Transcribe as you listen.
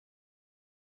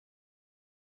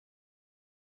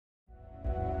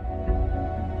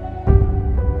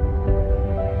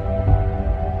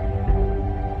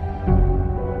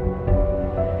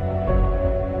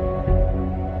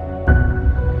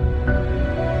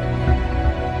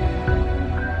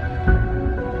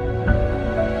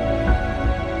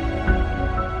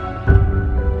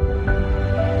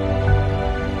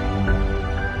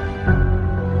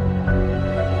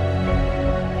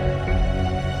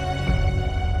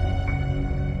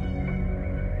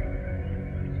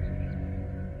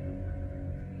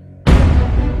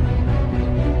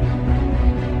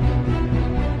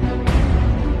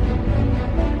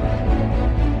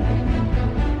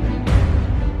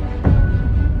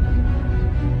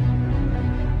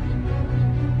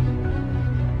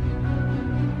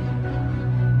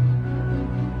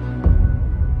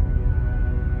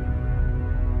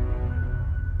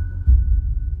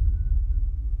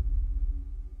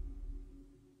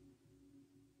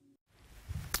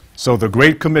So the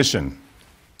Great Commission,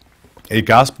 a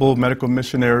gospel medical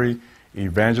missionary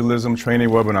evangelism training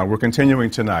webinar. We're continuing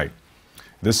tonight.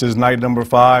 This is night number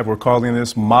 5. We're calling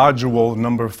this module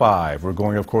number 5. We're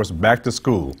going, of course, back to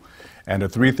school. And the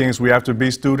 3 things we have to be,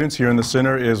 students, here in the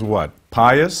center is what?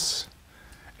 Pious,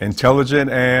 intelligent,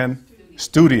 and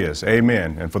studious.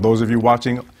 Amen. And for those of you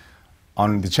watching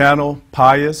on the channel,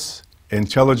 pious,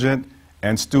 intelligent,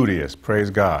 and studious. Praise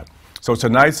God. So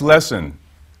tonight's lesson,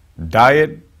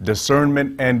 diet,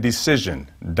 discernment, and decision.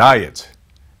 Diet,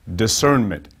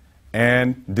 discernment,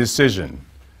 and decision.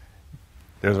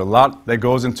 There's a lot that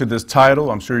goes into this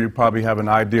title. I'm sure you probably have an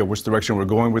idea which direction we're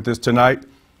going with this tonight.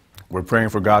 We're praying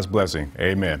for God's blessing.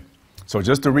 Amen. So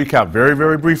just to recap very,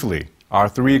 very briefly, our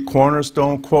 3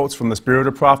 cornerstone quotes from the Spirit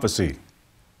of Prophecy.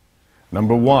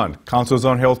 Number 1, Counsels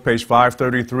on Health, page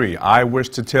 533. I wish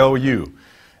to tell you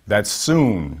that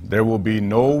soon there will be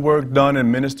no work done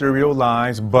in ministerial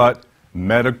lines but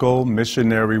medical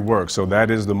missionary work. So that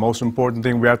is the most important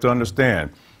thing we have to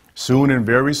understand. Soon and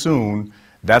very soon,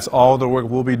 that's all the work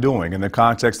we'll be doing in the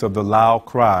context of the loud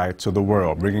cry to the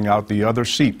world, bringing out the other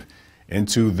sheep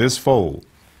into this fold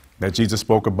that Jesus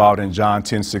spoke about in John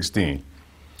 10:16.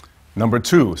 Number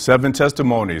 2, 7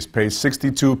 testimonies, page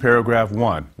 62, paragraph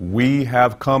 1. We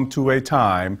have come to a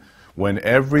time when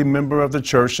every member of the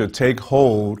church should take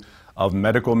hold of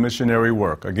medical missionary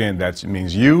work. Again, that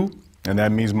means you, and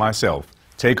that means myself.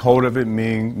 Take hold of it,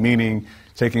 meaning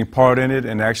taking part in it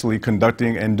and actually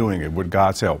conducting and doing it with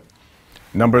God's help.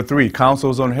 Number 3,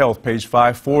 Counsels on Health, page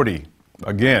 540.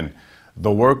 Again,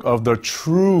 the work of the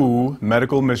true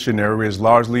medical missionary is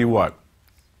largely what?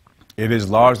 It is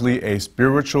largely a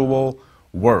spiritual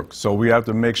work. So we have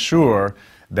to make sure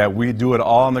that we do it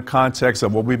all in the context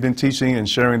of what we've been teaching and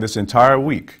sharing this entire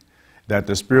week, that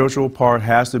the spiritual part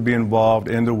has to be involved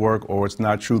in the work or it's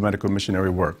not true medical missionary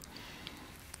work.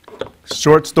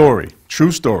 Short story,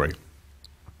 true story.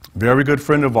 Very good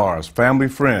friend of ours, family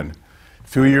friend, a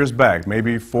few years back,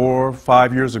 maybe 4 or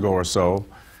 5 years ago or so,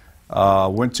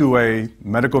 went to a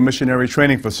medical missionary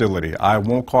training facility. I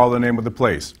won't call the name of the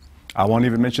place. I won't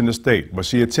even mention the state, but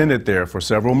she attended there for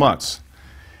several months,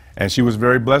 and she was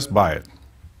very blessed by it.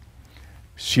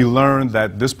 She learned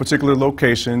that this particular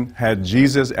location had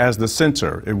Jesus as the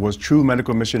center. It was true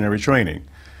medical missionary training.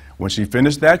 When she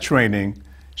finished that training,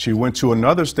 she went to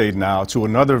another state now, to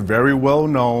another very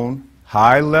well-known,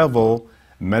 high-level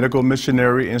medical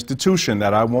missionary institution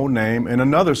that I won't name in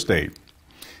another state.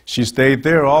 She stayed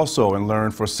there also and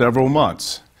learned for several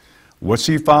months. What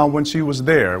she found when she was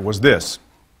there was this.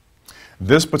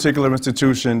 This particular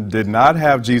institution did not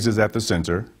have Jesus at the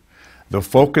center. The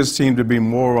focus seemed to be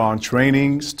more on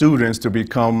training students to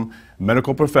become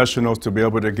medical professionals to be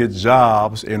able to get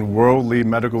jobs in worldly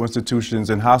medical institutions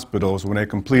and hospitals when they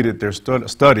completed their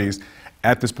studies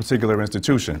at this particular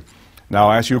institution. Now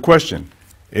I'll ask you a question.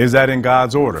 Is that in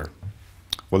God's order?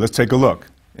 Well, let's take a look.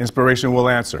 Inspiration will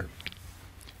answer.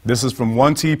 This is from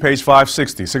 1T, page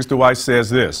 560. Sister White says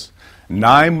this.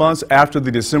 9 months after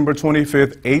the December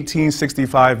 25th,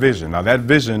 1865 vision. Now that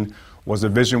vision was a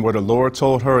vision where the Lord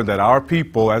told her that our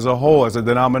people as a whole, as a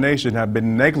denomination, have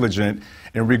been negligent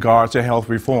in regard to health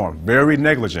reform. Very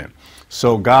negligent.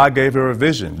 So God gave her a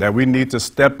vision that we need to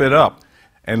step it up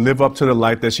and live up to the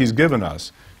light that she's given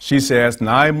us. She says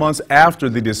 9 months after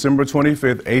the December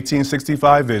 25th,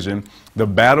 1865 vision, the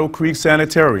Battle Creek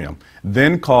Sanitarium,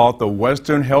 then called the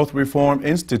Western Health Reform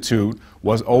Institute,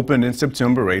 was opened in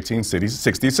September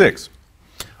 1866.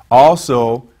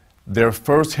 Also, their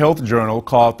first health journal,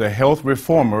 called the Health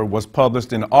Reformer, was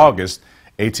published in August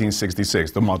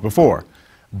 1866, the month before.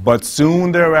 But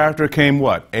soon thereafter came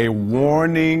what? A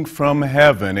warning from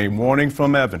heaven, a warning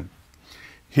from heaven.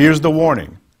 Here's the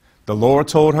warning. The Lord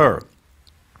told her,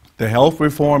 the health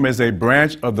reform is a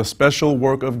branch of the special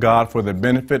work of God for the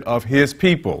benefit of His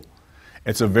people.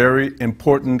 It's a very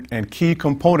important and key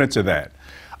component to that.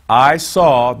 I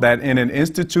saw that in an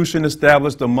institution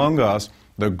established among us,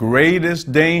 the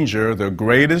greatest danger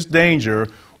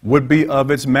would be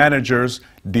of its managers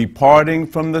departing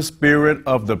from the spirit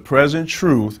of the present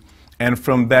truth and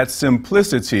from that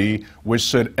simplicity which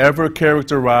should ever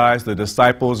characterize the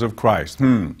disciples of Christ.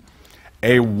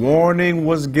 A warning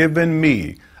was given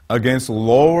me against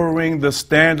lowering the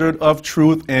standard of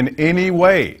truth in any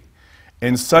way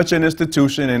in such an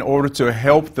institution in order to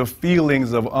help the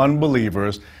feelings of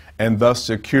unbelievers and thus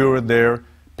secure their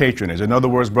patronage. In other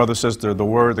words, brother, sister,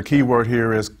 the key word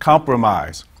here is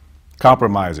compromise.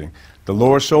 Compromising. The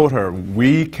Lord showed her,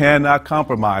 we cannot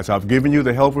compromise. I've given you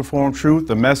the health reform truth,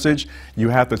 the message. You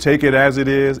have to take it as it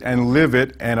is and live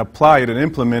it and apply it and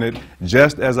implement it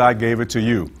just as I gave it to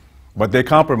you. But they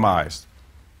compromised.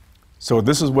 So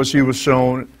this is what she was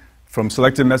shown from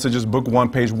Selected Messages, Book 1,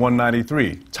 page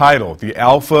 193, titled, The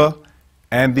Alpha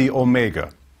and the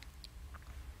Omega.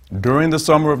 During the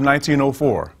summer of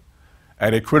 1904,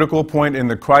 at a critical point in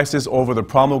the crisis over the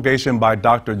promulgation by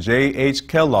Dr. J.H.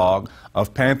 Kellogg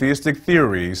of pantheistic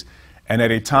theories, and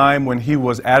at a time when he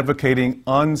was advocating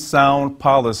unsound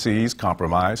policies,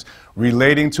 compromise,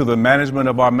 relating to the management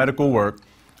of our medical work,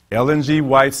 Ellen G.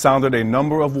 White sounded a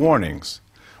number of warnings,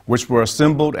 which were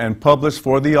assembled and published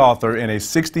for the author in a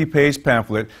 60-page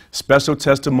pamphlet, Special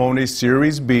Testimonies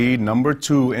Series B, number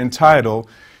 2, entitled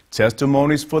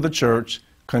Testimonies for the Church,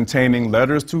 containing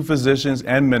letters to physicians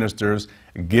and ministers,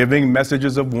 giving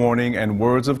messages of warning and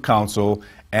words of counsel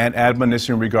and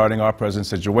admonition regarding our present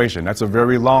situation. That's a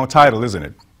very long title, isn't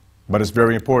it? But it's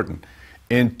very important.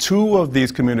 In 2 of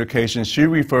these communications, she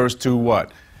refers to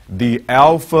what? The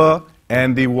Alpha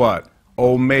and the what?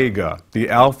 Omega. The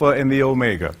Alpha and the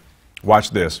Omega.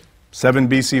 Watch this. 7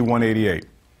 BC 188.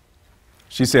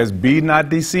 She says, "Be not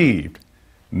deceived.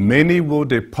 Many will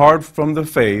depart from the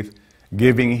faith,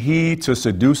 giving heed to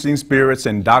seducing spirits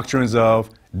and doctrines of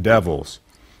devils.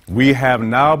 We have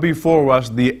now before us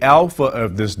the alpha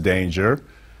of this danger,"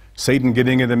 Satan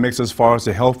getting in the mix as far as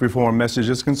the health reform message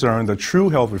is concerned, the true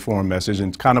health reform message,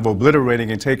 and kind of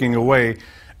obliterating and taking away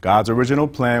God's original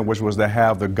plan, which was to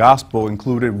have the gospel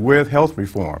included with health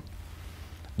reform.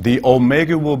 The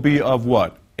Omega will be of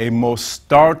what? A most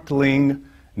startling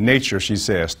nature, she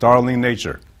says, startling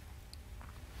nature.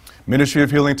 Ministry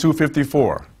of Healing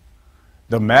 254.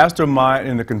 The mastermind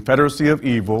in the confederacy of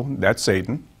evil, that's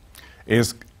Satan,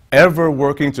 is ever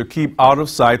working to keep out of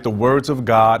sight the words of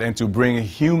God and to bring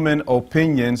human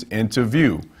opinions into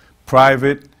view.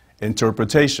 Private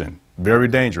interpretation, very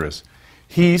dangerous.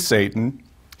 He, Satan,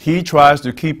 he tries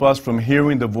to keep us from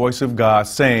hearing the voice of God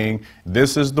saying,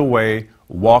 "This is the way,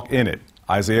 walk in it."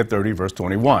 Isaiah 30, verse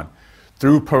 21.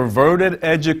 Through perverted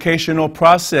educational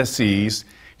processes,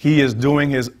 he is doing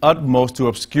his utmost to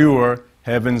obscure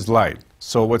heaven's light.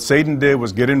 So what Satan did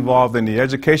was get involved in the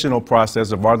educational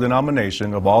process of our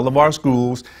denomination, of all of our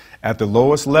schools, at the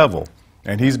lowest level.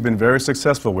 And he's been very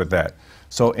successful with that.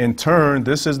 So in turn,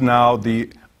 this is now the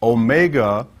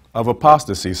omega of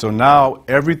apostasy. So now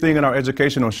everything in our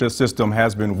educational system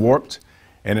has been warped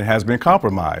and it has been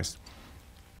compromised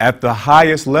at the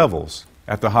highest levels,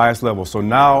 So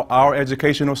now our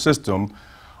educational system,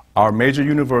 our major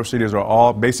universities are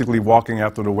all basically walking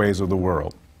after the ways of the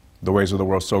world.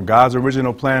 So God's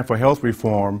original plan for health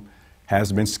reform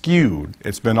has been skewed.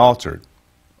 It's been altered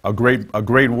a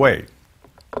great way.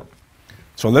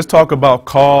 So let's talk about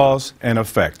cause and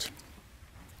effect.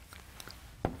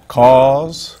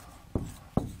 Cause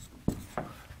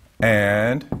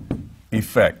and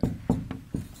effect.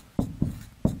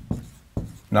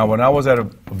 Now, when I was at a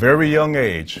very young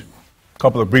age, a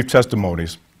couple of brief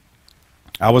testimonies,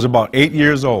 I was about 8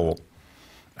 years old.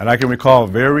 And I can recall a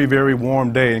very, very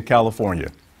warm day in California.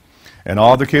 And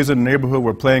all the kids in the neighborhood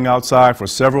were playing outside for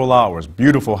several hours.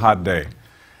 Beautiful hot day.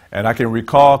 And I can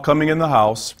recall coming in the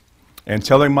house and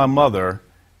telling my mother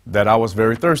that I was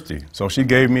very thirsty. So she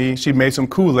made some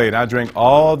Kool-Aid. I drank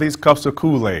all these cups of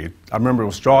Kool-Aid. I remember it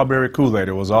was strawberry Kool-Aid.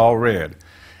 It was all red.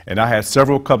 And I had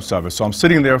several cups of it. So I'm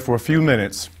sitting there for a few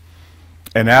minutes.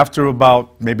 And after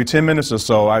about maybe 10 minutes or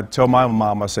so, I tell my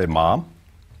mom, I said,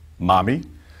 Mommy,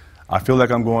 I feel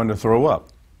like I'm going to throw up.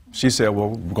 She said,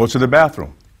 well, go to the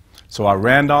bathroom. So I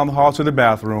ran down the hall to the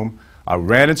bathroom. I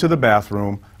ran into the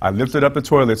bathroom. I lifted up the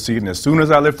toilet seat, and as soon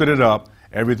as I lifted it up,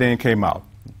 everything came out.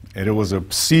 And it was a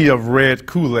sea of red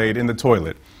Kool-Aid in the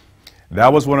toilet.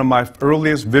 That was one of my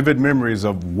earliest vivid memories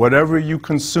of whatever you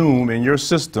consume in your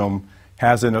system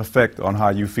has an effect on how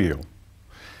you feel.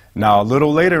 Now, a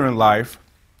little later in life,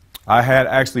 I had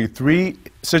actually 3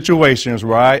 situations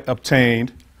where I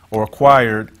obtained or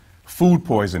acquired food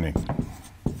poisoning.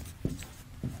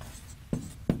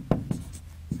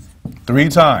 3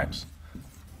 times.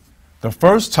 The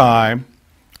first time,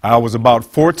 I was about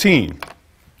 14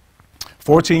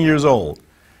 years old,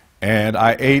 and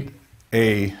I ate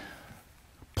a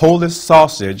Polish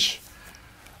sausage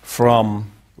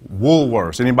from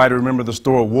Woolworths. Anybody remember the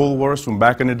store Woolworths from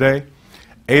back in the day?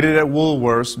 Ate it at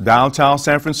Woolworths, downtown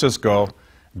San Francisco,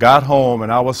 got home,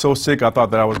 and I was so sick I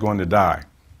thought that I was going to die.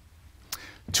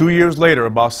 2 years later,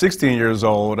 about 16 years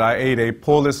old, I ate a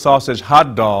Polish sausage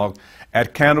hot dog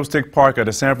at Candlestick Park at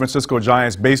a San Francisco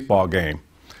Giants baseball game.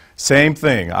 Same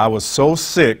thing. I was so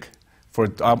sick for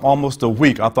almost a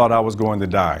week, I thought I was going to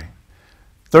die.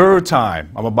 Third time,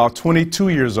 I'm about 22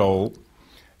 years old,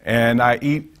 and I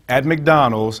eat at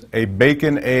McDonald's a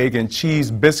bacon, egg, and cheese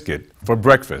biscuit for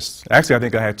breakfast. Actually, I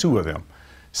think I had 2 of them.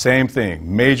 Same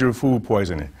thing, major food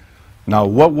poisoning. Now,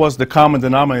 what was the common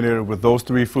denominator with those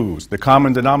three foods? The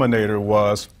common denominator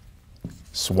was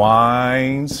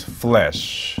swine's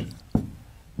flesh,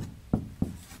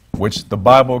 which the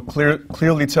Bible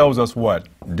clearly tells us what?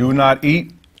 Do not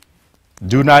eat,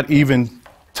 do not even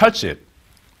touch it,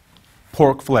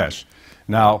 pork flesh.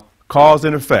 Now, cause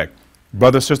and effect.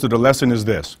 Brother, sister, the lesson is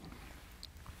this.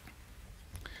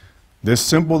 This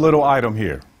simple little item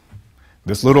here,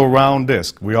 this little round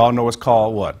disc, we all know it's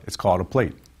called what? It's called a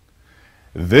plate.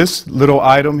 This little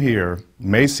item here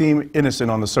may seem innocent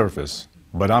on the surface,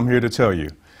 but I'm here to tell you,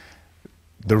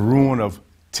 the ruin of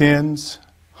tens,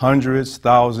 hundreds,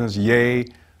 thousands, yea,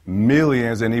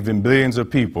 millions, and even billions of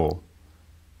people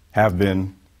have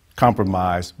been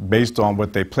compromised based on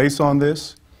what they place on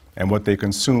this and what they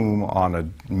consume on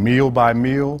a meal by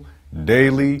meal,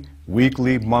 daily,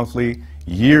 weekly, monthly,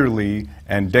 yearly,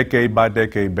 and decade by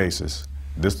decade basis.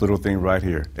 This little thing right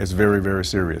here is very, very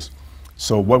serious.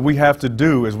 So what we have to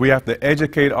do is we have to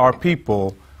educate our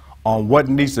people on what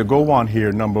needs to go on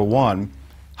here. Number one,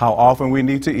 how often we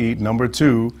need to eat. Number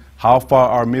two, how far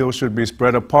our meals should be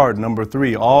spread apart. Number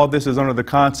three, all this is under the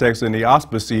context and the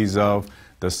auspices of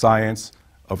the science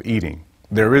of eating.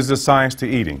 There is a science to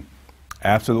eating.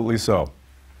 Absolutely so.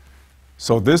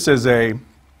 So this is a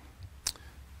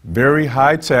very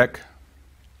high-tech,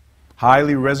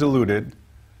 highly resoluted,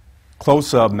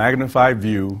 close-up, magnified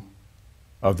view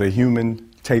of the human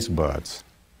taste buds.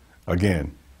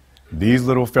 Again, these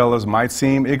little fellas might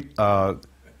seem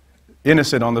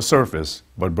innocent on the surface,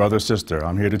 but brother, sister,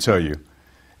 I'm here to tell you,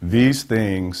 these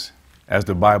things, as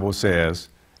the Bible says,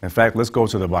 in fact, let's go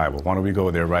to the Bible. Why don't we go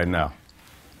there right now?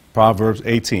 Proverbs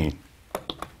 18.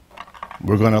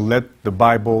 We're going to let the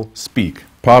Bible speak.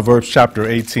 Proverbs chapter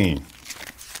 18.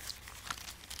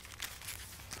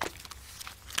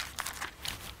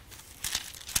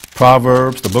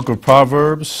 Proverbs, the book of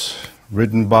Proverbs,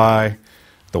 written by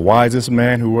the wisest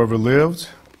man who ever lived,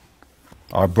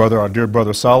 our dear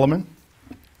brother Solomon.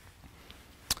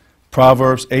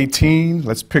 Proverbs 18,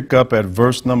 let's pick up at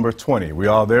verse number 20. We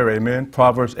all there, amen?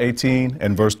 Proverbs 18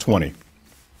 and verse 20.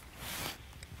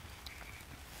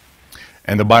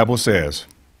 And the Bible says,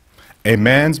 a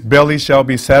man's belly shall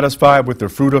be satisfied with the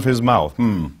fruit of his mouth,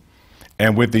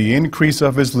 and with the increase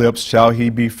of his lips shall he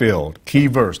be filled. Key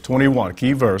verse, 21,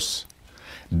 key verse.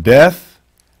 Death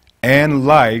and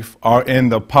life are in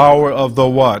the power of the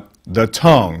what? The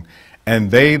tongue,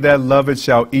 and they that love it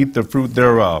shall eat the fruit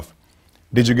thereof.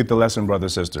 Did you get the lesson, brother,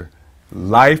 sister?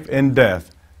 Life and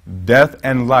death, death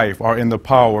and life are in the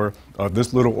power of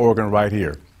this little organ right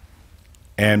here.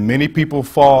 And many people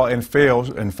fall and fail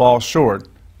and fall short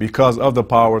because of the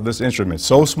power of this instrument.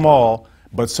 So small,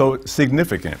 but so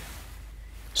significant.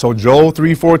 So Joel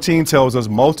 3:14 tells us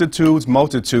multitudes,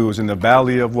 multitudes in the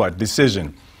valley of what?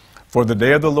 Decision. For the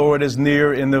day of the Lord is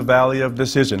near in the valley of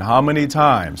decision. How many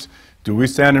times do we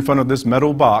stand in front of this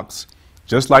metal box,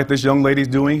 just like this young lady's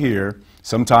doing here,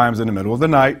 sometimes in the middle of the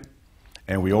night,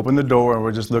 and we open the door and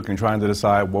we're just looking, trying to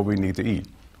decide what we need to eat?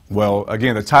 Well,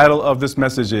 again, the title of this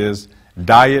message is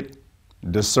Diet,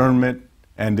 Discernment,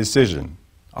 and Decision.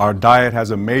 Our diet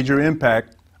has a major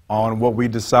impact on what we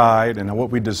decide and what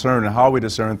we discern and how we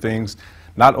discern things,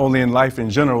 not only in life in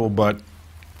general, but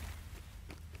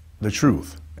the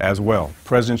truth as well,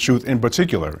 present truth in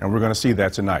particular, and we're going to see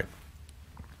that tonight.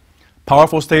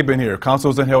 Powerful statement here,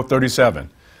 Counsels in Health 37.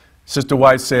 Sister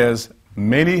White says,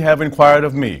 many have inquired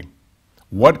of me,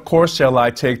 what course shall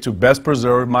I take to best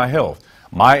preserve my health?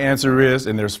 My answer is,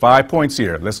 and there's 5 points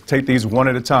here, let's take these one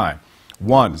at a time.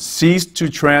 1, cease to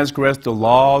transgress the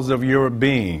laws of your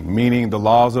being, meaning the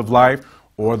laws of life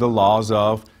or the laws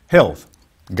of health.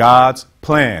 God's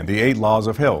plan, the 8 laws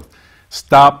of health.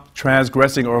 Stop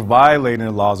transgressing or violating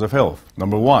the laws of health.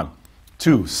 Number 1.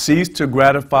 2, cease to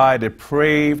gratify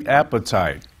depraved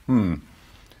appetite.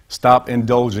 Stop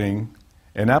indulging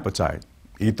in appetite.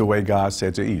 Eat the way God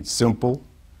said to eat. Simple,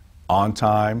 on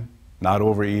time, not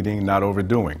overeating, not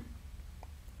overdoing.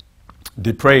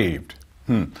 Depraved.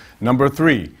 Number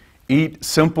 3, eat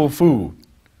simple food.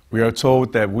 We are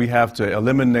told that we have to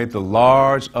eliminate the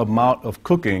large amount of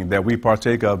cooking that we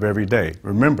partake of every day.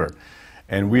 Remember,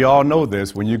 and we all know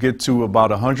this, when you get to about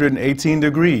 118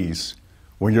 degrees,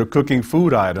 when you're cooking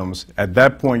food items, at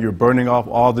that point you're burning off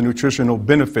all the nutritional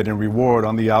benefit and reward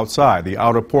on the outside, the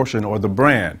outer portion or the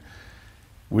bran.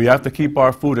 We have to keep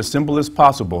our food as simple as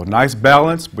possible. Nice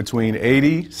balance between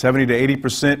 70 to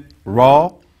 80%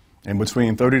 raw, and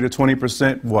between 30 to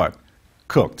 20% what?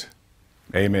 Cooked.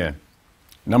 Amen.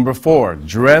 Number 4,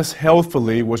 dress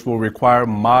healthfully, which will require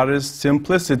modest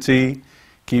simplicity.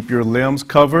 Keep your limbs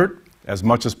covered as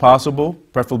much as possible,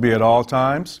 preferably at all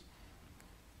times.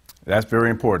 That's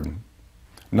very important.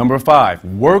 Number 5,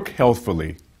 work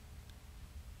healthfully.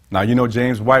 Now, you know,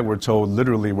 James White, we're told,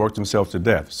 literally worked himself to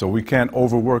death. So we can't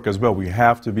overwork as well. We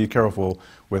have to be careful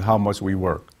with how much we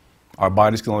work. Our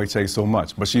bodies can only take so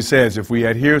much. But she says if we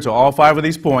adhere to all 5 of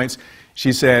these points,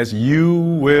 she says, you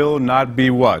will not be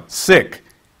what? Sick.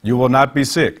 You will not be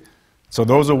sick. So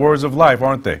those are words of life,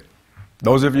 aren't they?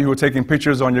 Those of you who are taking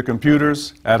pictures on your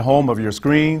computers at home of your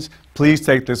screens, please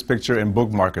take this picture and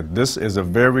bookmark it. This is a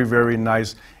very, very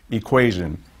nice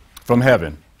equation from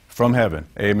heaven. From heaven.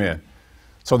 Amen.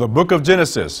 So the book of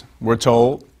Genesis, we're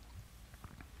told,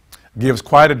 gives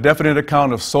quite a definite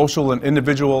account of social and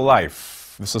individual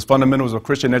life. This is Fundamentals of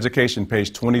Christian Education,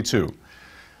 page 22.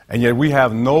 And yet we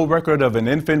have no record of an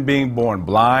infant being born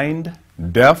blind,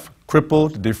 deaf,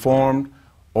 crippled, deformed,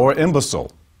 or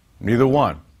imbecile. Neither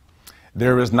one.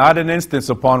 There is not an instance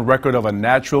upon record of a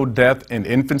natural death in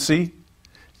infancy,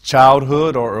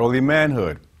 childhood, or early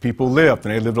manhood. People lived,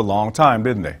 and they lived a long time,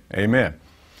 didn't they? Amen.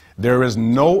 There is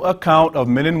no account of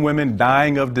men and women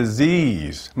dying of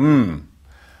disease.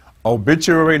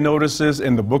 Obituary notices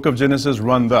in the book of Genesis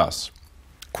run thus,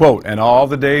 quote, and all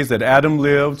the days that Adam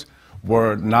lived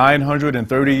were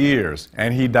 930 years,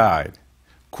 and he died.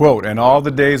 Quote, and all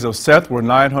the days of Seth were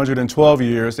 912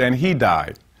 years, and he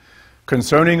died.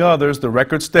 Concerning others, the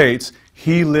record states,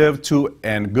 he lived to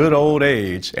an good old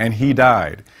age, and he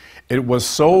died. It was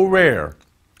so rare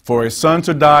for a son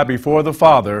to die before the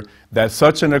father that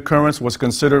such an occurrence was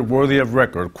considered worthy of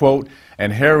record. Quote,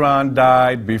 and Haran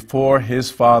died before his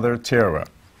father Terah.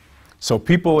 So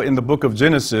people in the book of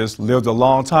Genesis lived a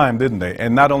long time, didn't they?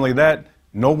 And not only that,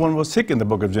 no one was sick in the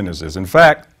book of Genesis. In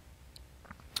fact,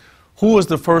 who was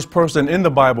the first person in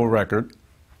the Bible record,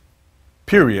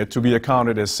 period, to be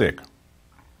accounted as sick?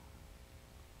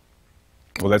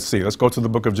 Well, let's see. Let's go to the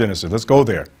book of Genesis. Let's go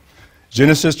there.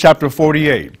 Genesis chapter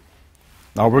 48.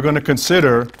 Now, we're going to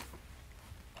consider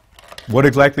what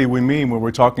exactly we mean when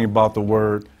we're talking about the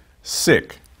word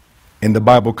sick in the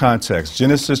Bible context.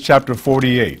 Genesis chapter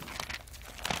 48.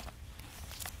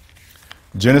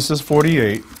 Genesis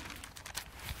 48.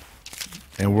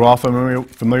 And we're all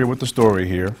familiar with the story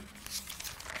here.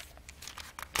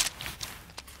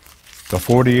 The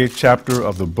 48th chapter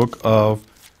of the book of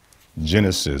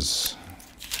Genesis.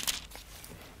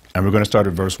 And we're going to start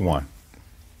at verse 1.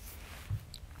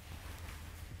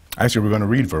 Actually, we're going to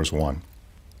read verse 1.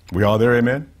 We all there,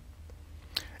 amen?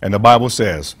 And the Bible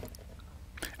says,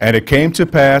 and it came to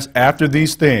pass after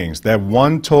these things that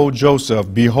one told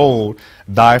Joseph, behold,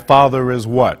 thy father is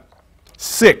what?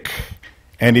 Sick.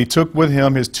 And he took with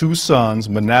him his 2 sons,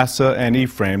 Manasseh and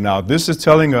Ephraim. Now, this is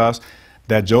telling us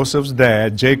that Joseph's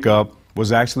dad, Jacob,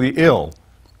 was actually ill.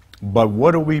 But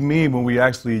what do we mean when we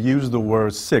actually use the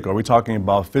word sick? Are we talking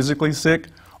about physically sick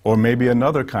or maybe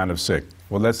another kind of sick?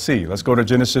 Well, let's see. Let's go to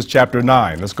Genesis chapter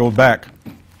 9. Let's go back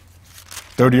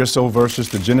 30 or so verses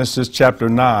to Genesis chapter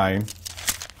 9.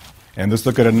 And let's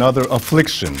look at another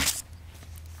affliction.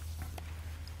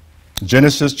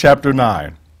 Genesis chapter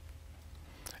 9.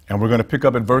 And we're going to pick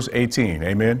up at verse 18.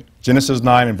 Amen. Genesis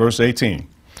 9 and verse 18.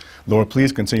 Lord,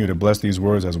 please continue to bless these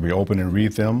words as we open and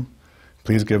read them.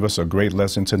 Please give us a great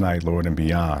lesson tonight, Lord, and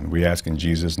beyond. We ask in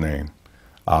Jesus' name.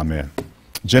 Amen.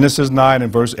 Genesis 9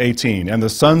 and verse 18. And the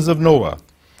sons of Noah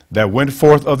that went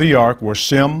forth of the ark were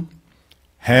Shem,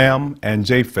 Ham, and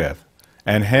Japheth.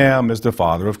 And Ham is the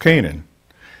father of Canaan.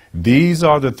 These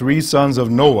are the 3 sons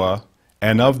of Noah,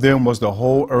 and of them was the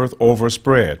whole earth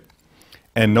overspread.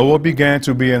 And Noah began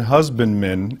to be an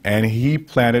husbandman, and he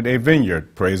planted a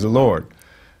vineyard. Praise the Lord.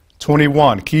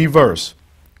 21, key verse.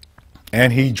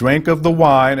 And he drank of the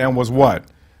wine and was what?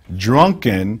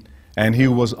 Drunken, and he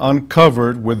was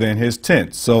uncovered within his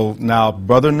tent. So now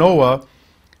brother Noah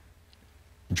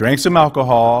drank some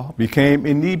alcohol, became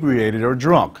inebriated or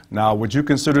drunk. Now, would you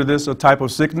consider this a type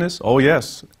of sickness? Oh,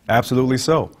 yes, absolutely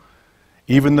so.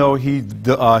 Even though he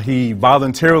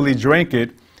voluntarily drank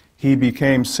it, he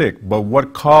became sick. But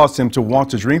what caused him to want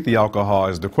to drink the alcohol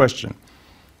is the question.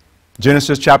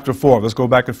 Genesis chapter 4. Let's go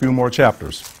back a few more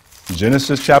chapters.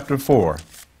 Genesis chapter 4.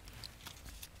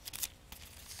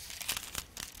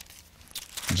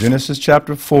 Genesis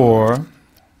chapter 4.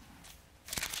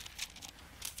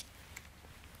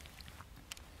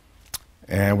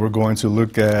 And we're going to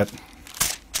look at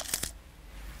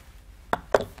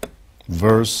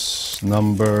verse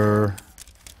number,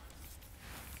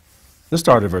 let's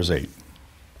start at verse 8.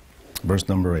 Verse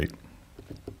number 8.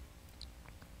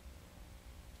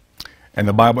 And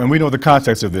the Bible, and we know the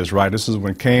context of this, right? This is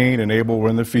when Cain and Abel were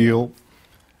in the field,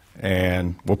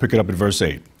 and we'll pick it up at verse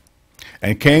 8.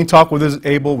 And Cain talked with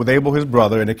Abel his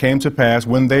brother, and it came to pass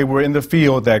when they were in the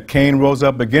field that Cain rose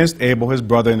up against Abel his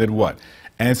brother and did what?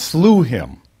 And slew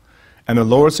him. And the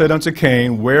Lord said unto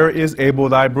Cain, where is Abel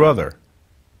thy brother?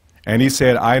 And he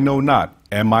said, I know not.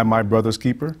 Am I my brother's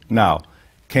keeper? Now,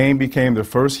 Cain became the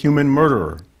first human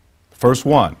murderer, first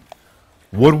one.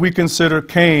 Would we consider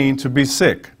Cain to be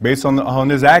sick based on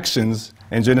his actions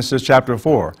in Genesis chapter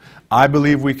 4? I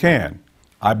believe we can.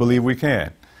 I believe we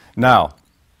can. Now,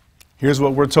 here's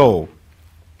what we're told.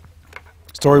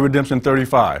 Story of Redemption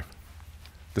 35.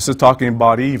 This is talking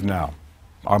about Eve now,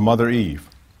 our mother Eve.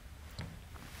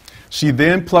 She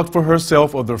then plucked for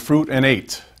herself of the fruit and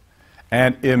ate,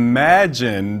 and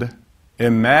imagined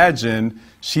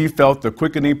she felt the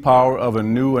quickening power of a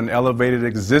new and elevated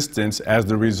existence as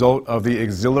the result of the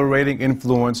exhilarating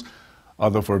influence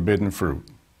of the forbidden fruit.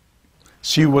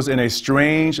 She was in a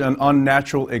strange and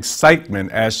unnatural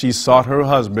excitement as she sought her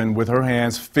husband with her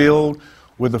hands filled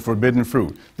with the forbidden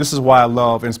fruit. This is why I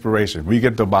love inspiration. We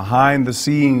get the behind the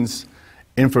scenes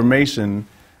information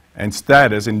and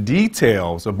status and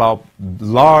details about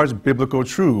large biblical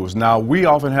truths. Now, we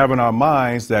often have in our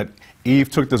minds that Eve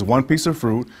took this one piece of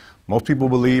fruit. Most people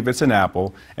believe it's an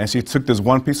apple. And she took this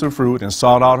one piece of fruit and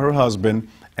sought out her husband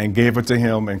and gave it to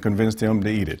him and convinced him to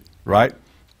eat it, right?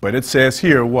 But it says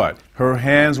here what? Her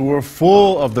hands were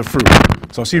full of the fruit.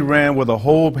 So she ran with a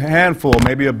whole handful,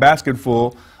 maybe a basket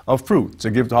full of fruit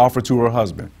to offer to her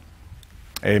husband.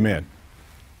 Amen.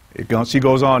 She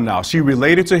goes on now. She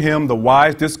related to him the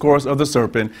wise discourse of the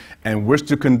serpent and wished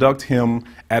to conduct him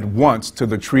at once to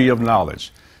the tree of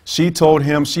knowledge. She told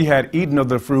him she had eaten of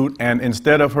the fruit, and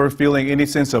instead of her feeling any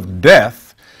sense of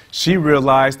death, she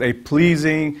realized a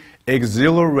pleasing,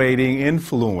 exhilarating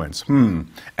influence.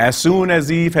 As soon as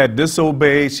Eve had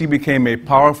disobeyed, she became a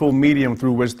powerful medium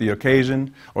through which to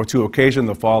occasion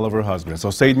the fall of her husband.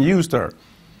 So Satan used her.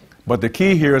 But the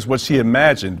key here is what she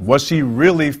imagined. Was she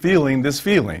really feeling this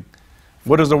feeling?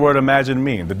 What does the word imagine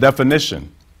mean? The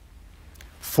definition.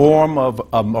 Form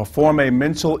a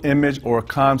mental image or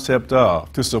concept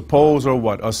of. To suppose or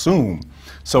what? Assume.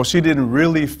 So she didn't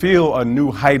really feel a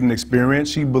new heightened experience.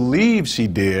 She believed she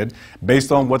did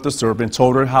based on what the serpent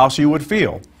told her how she would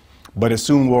feel. But it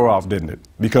soon wore off, didn't it?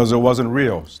 Because it wasn't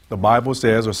real. The Bible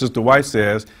says, or Sister White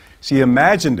says, she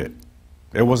imagined it.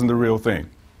 It wasn't the real thing.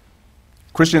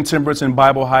 Christian Temperance and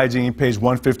Bible Hygiene, page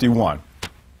 151.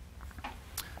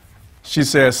 She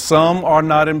says, some are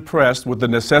not impressed with the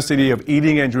necessity of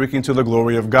eating and drinking to the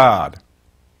glory of God.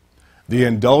 The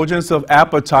indulgence of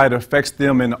appetite affects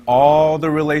them in all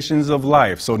the relations of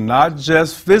life. So not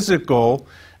just physical,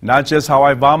 not just how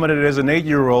I vomited as an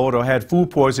 8-year-old or had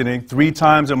food poisoning 3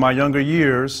 times in my younger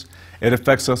years. It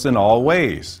affects us in all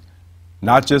ways,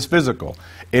 not just physical.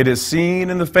 It is seen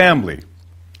in the family,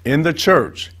 in the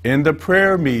church, in the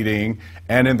prayer meeting,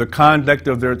 and in the conduct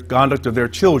of their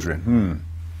children.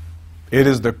 It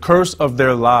is the curse of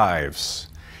their lives.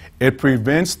 It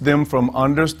prevents them from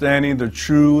understanding the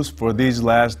truths for these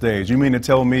last days. You mean to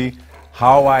tell me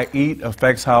how I eat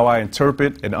affects how I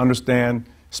interpret and understand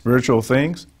spiritual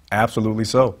things? Absolutely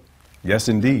so. Yes,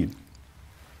 indeed.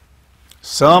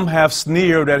 Some have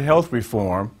sneered at health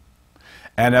reform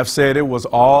and have said it was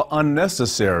all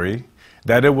unnecessary,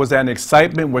 that it was an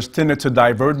excitement which tended to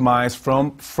divert minds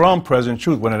from present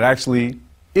truth when it actually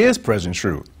is present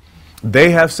truth.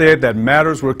 They have said that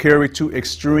matters were carried to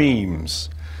extremes.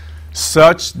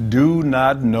 Such do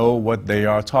not know what they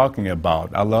are talking about.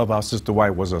 I love how Sister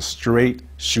White was a straight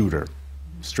shooter.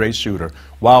 Straight shooter.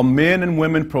 While men and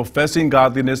women professing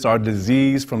godliness are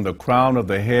diseased from the crown of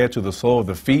the head to the sole of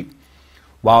the feet,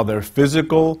 while their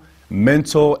physical,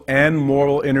 mental, and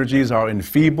moral energies are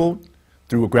enfeebled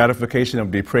through gratification of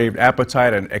depraved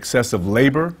appetite and excessive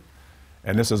labor,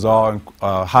 and this is all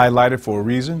highlighted for a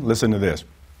reason. Listen to this.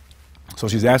 So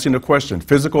she's asking the question,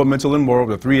 physical, mental, and moral,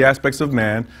 the 3 aspects of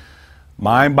man,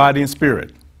 mind, body, and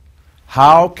spirit.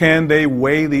 How can they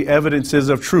weigh the evidences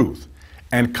of truth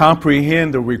and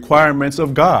comprehend the requirements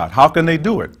of God? How can they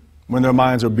do it when their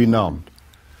minds are benumbed?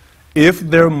 If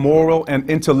their moral and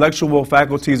intellectual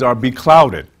faculties are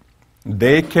beclouded,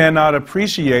 they cannot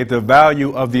appreciate the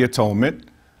value of the atonement,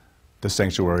 the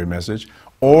sanctuary message,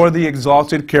 or the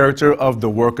exalted character of the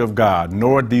work of God,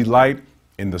 nor delight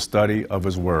in the study of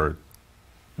His Word.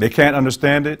 They can't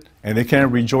understand it, and they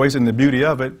can't rejoice in the beauty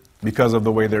of it because of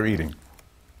the way they're eating.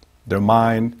 Their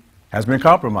mind has been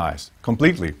compromised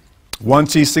completely.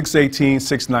 1T 618,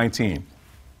 619.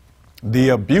 The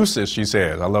abuses, she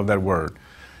says, I love that word.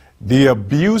 The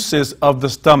abuses of the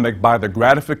stomach by the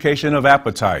gratification of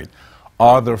appetite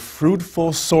are the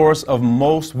fruitful source of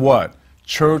most what?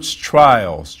 Church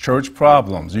trials, church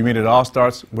problems. You mean it all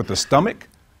starts with the stomach?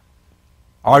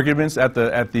 Arguments at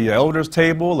the elders'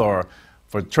 table or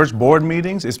for church board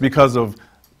meetings? It's because of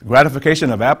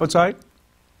gratification of appetite?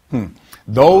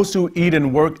 Those who eat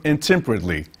and work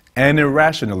intemperately and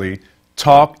irrationally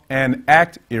talk and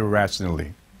act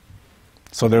irrationally.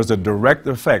 So there's a direct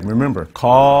effect. Remember,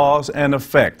 cause and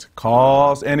effect,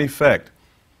 cause and effect.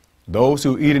 Those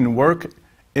who eat and work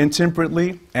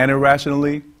intemperately and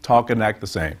irrationally talk and act the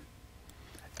same.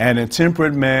 An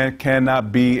intemperate man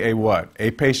cannot be a what?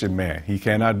 A patient man. He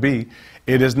cannot be.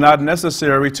 It is not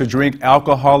necessary to drink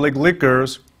alcoholic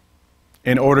liquors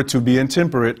in order to be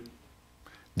intemperate.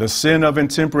 The sin of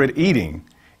intemperate eating,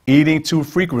 eating too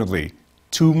frequently,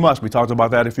 too much, we talked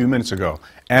about that a few minutes ago,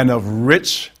 and of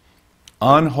rich,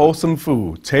 unwholesome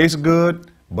food, tastes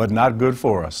good, but not good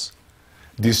for us,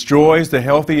 destroys the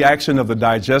healthy action of the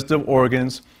digestive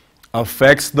organs,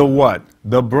 affects the what?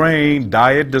 The brain.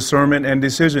 Diet, discernment, and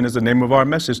decision is the name of our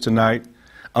message tonight.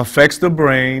 Affects the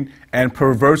brain and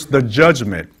perverts the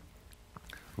judgment,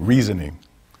 reasoning,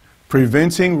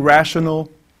 preventing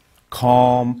rational,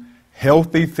 calm,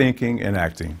 healthy thinking and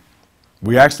acting.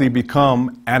 We actually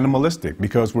become animalistic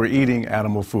because we're eating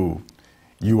animal food.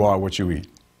 You are what you eat.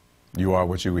 You are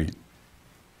what you eat.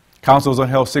 Counsels on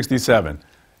Health 67.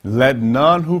 Let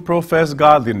none who profess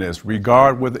godliness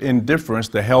regard with indifference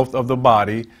the health of the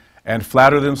body and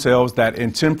flatter themselves that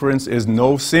intemperance is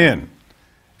no sin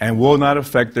and will not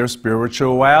affect their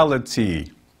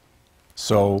spirituality.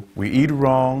 So we eat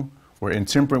wrong, we're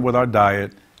intemperate with our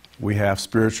diet, we have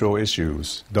spiritual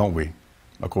issues, don't we?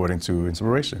 According to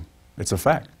inspiration. It's a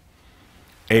fact.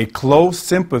 A close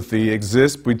sympathy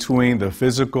exists between the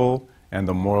physical and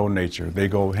the moral nature. They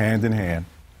go hand in hand.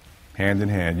 Hand in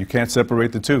hand. You can't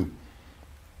separate the two.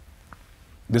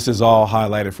 This is all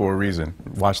highlighted for a reason.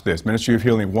 Watch this. Ministry of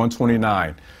Healing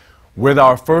 129. With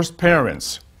our first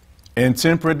parents,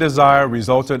 intemperate desire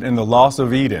resulted in the loss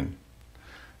of Eden.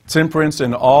 Temperance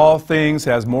in all things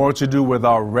has more to do with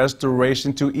our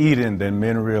restoration to Eden than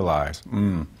men realize.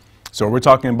 So we're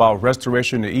talking about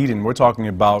restoration to Eden. We're talking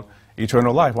about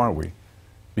eternal life, aren't we?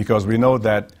 Because we know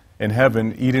that in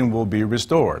heaven, Eden will be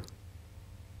restored.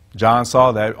 John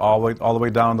saw that all the way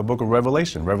down the book of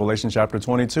Revelation, Revelation chapter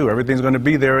 22. Everything's going to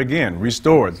be there again,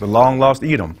 restored, the long-lost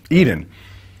Eden.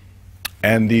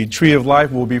 And the tree of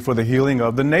life will be for the healing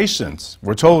of the nations.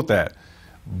 We're told that.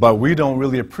 But we don't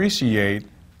really appreciate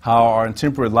how our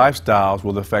intemperate lifestyles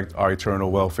will affect our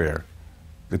eternal welfare.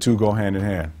 The two go hand in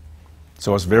hand.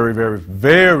 So it's very, very,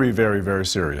 very, very, very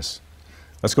serious.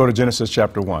 Let's go to Genesis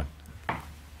chapter 1.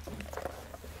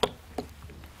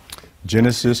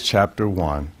 Genesis chapter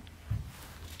 1.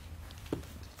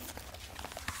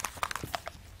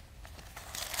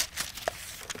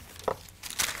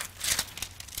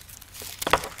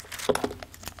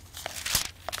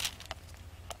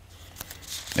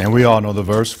 And we all know the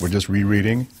verse. We're just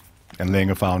rereading and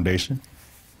laying a foundation.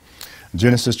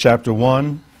 Genesis chapter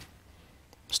 1,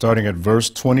 starting at verse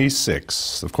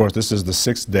 26. Of course, this is the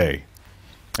 6th day.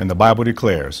 And the Bible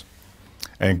declares,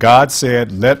 and God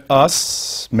said, let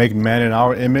us make man in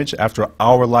our image after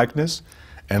our likeness,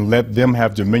 and let them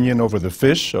have dominion over the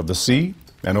fish of the sea,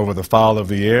 and over the fowl of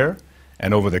the air,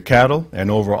 and over the cattle, and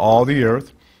over all the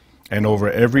earth, and over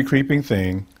every creeping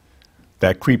thing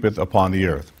that creepeth upon the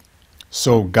earth.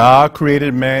 So God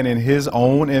created man in his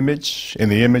own image. In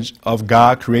the image of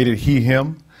God created he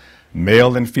him.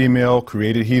 Male and female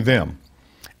created he them.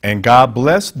 And God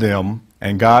blessed them,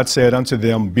 and God said unto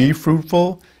them, be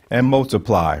fruitful and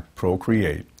multiply,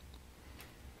 procreate,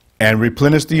 and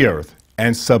replenish the earth,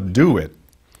 and subdue it,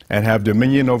 and have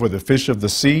dominion over the fish of the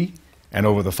sea, and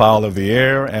over the fowl of the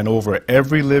air, and over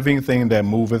every living thing that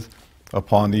moveth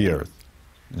upon the earth.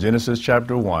 Genesis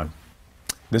chapter 1.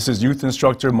 This is Youth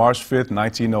Instructor, March 5th,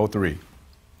 1903.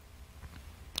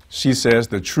 She says,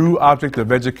 the true object of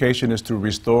education is to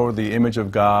restore the image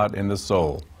of God in the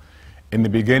soul. In the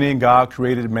beginning, God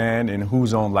created man in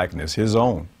whose own likeness? His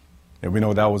own. And we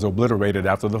know that was obliterated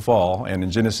after the fall. And in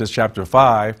Genesis chapter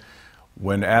 5,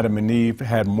 when Adam and Eve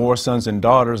had more sons and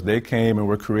daughters, they came and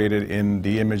were created in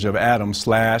the image of Adam /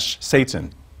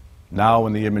 Satan. Now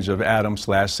in the image of Adam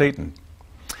 / Satan.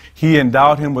 He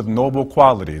endowed him with noble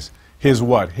qualities. His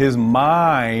what? His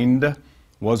mind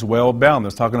was well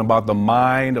balanced. Talking about the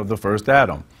mind of the first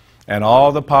Adam. And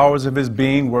all the powers of his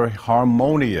being were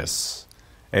harmonious.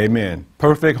 Amen.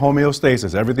 Perfect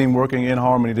homeostasis. Everything working in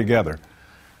harmony together.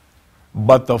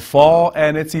 But the fall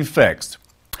and its effects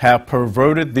have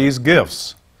perverted these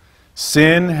gifts.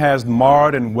 Sin has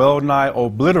marred and well nigh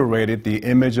obliterated the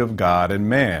image of God in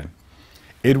man.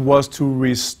 It was to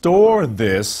restore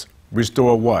this,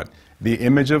 restore what? The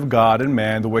image of God in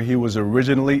man, the way he was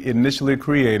initially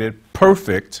created,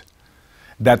 perfect,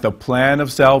 that the plan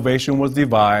of salvation was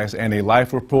devised and a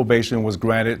life of probation was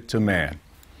granted to man.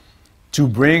 to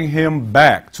bring him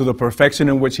back to the perfection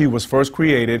in which he was first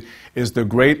created, is the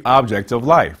great object of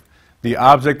life. The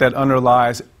object that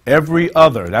underlies every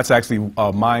other. That's actually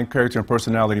Mind, Character, and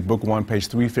Personality, Book 1, page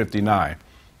 359.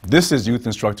 This is youth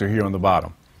instructor here on the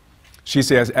bottom. She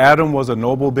says, Adam was a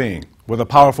noble being with a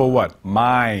powerful what?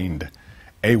 Mind,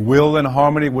 a will in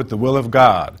harmony with the will of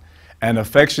God, and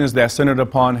affections that centered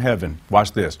upon heaven.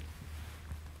 Watch this.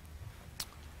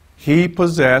 He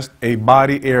possessed a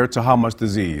body heir to how much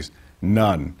disease?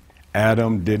 None.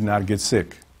 Adam did not get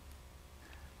sick.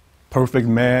 Perfect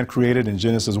man created in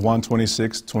Genesis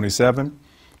 1:26-27.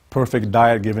 Perfect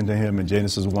diet given to him in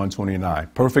Genesis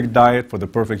 1:29. Perfect diet for the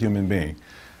perfect human being.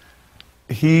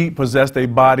 He possessed a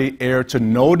body heir to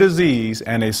no disease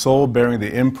and a soul bearing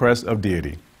the impress of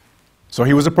deity. So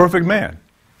he was a perfect man.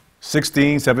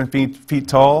 7 feet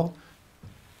tall,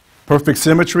 perfect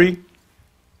symmetry,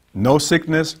 no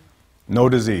sickness, no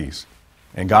disease.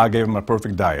 And God gave him a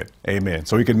perfect diet. Amen.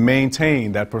 So he could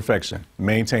maintain that perfection,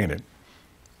 maintain it.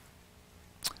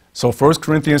 So 1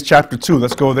 Corinthians chapter 2,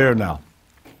 let's go there now.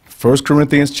 1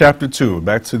 Corinthians chapter 2,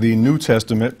 back to the New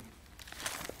Testament.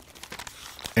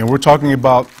 And we're talking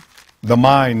about the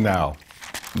mind now,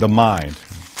 the mind.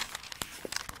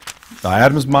 Now,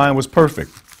 Adam's mind was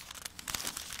perfect,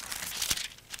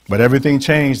 but everything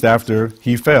changed after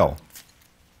he fell.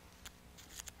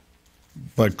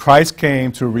 But Christ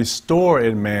came to restore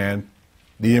in man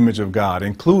the image of God,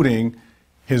 including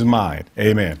his mind.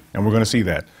 Amen. And we're going to see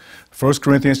that. 1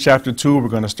 Corinthians chapter 2, we're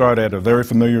going to start at a very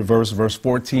familiar verse, verse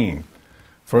 14.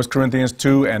 1 Corinthians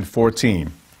 2 and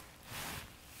 14.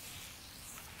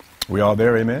 We all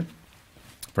there? Amen.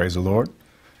 Praise the Lord.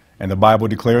 And the Bible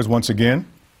declares once again,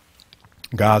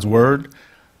 God's word,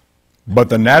 but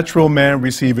the natural man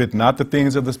receiveth not the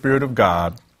things of the Spirit of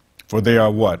God, for they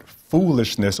are what?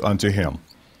 Foolishness unto him.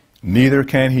 Neither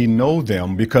can he know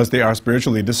them, because they are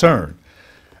spiritually discerned.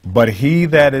 But he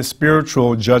that is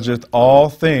spiritual judgeth all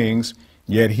things,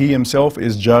 yet he himself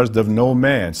is judged of no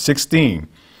man. 16.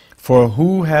 For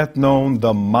who hath known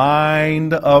the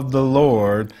mind of the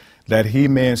Lord, that he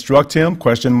may instruct him?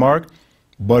 Question mark.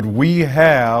 But we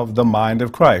have the mind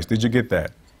of Christ. Did you get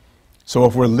that? So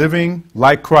if we're living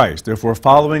like Christ, if we're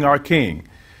following our King,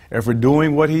 if we're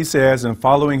doing what he says and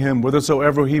following him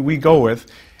whithersoever we goeth,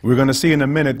 we're going to see in a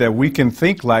minute that we can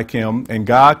think like him, and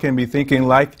God can be thinking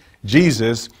like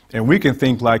Jesus, and we can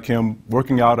think like him,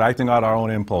 acting out our own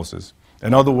impulses.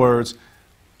 In other words,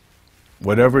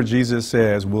 whatever Jesus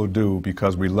says we'll do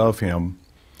because we love him,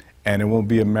 and it won't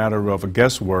be a matter of a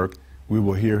guesswork. We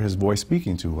will hear his voice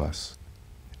speaking to us.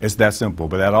 It's that simple.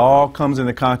 But that all comes in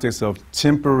the context of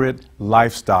temperate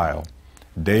lifestyle,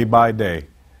 day by day.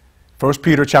 1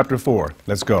 Peter chapter 4.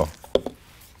 Let's go.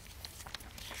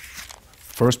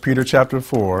 1 Peter chapter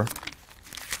 4.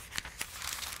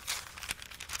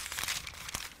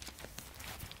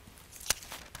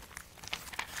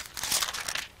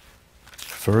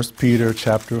 First Peter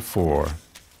chapter 4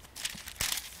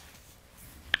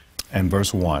 and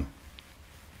verse 1.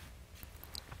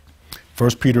 1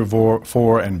 Peter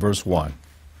 4 and verse 1.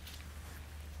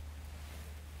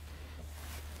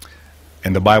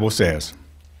 And the Bible says,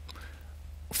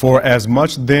 for as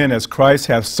much then as Christ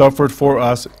hath suffered for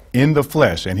us in the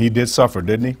flesh, and he did suffer,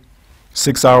 didn't he?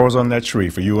 6 hours on that tree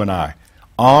for you and I.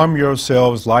 Arm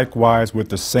yourselves likewise with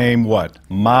the same what?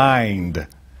 Mind.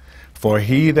 For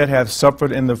he that hath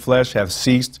suffered in the flesh hath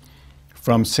ceased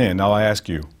from sin. Now I ask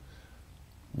you,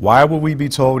 why would we be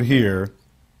told here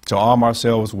to arm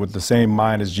ourselves with the same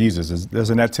mind as Jesus?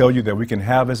 Doesn't that tell you that we can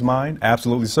have his mind?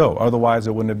 Absolutely so. Otherwise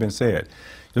it wouldn't have been said.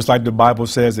 Just like the Bible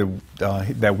says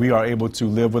that we are able to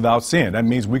live without sin. That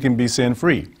means we can be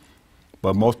sin-free.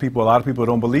 But a lot of people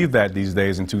don't believe that these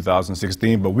days in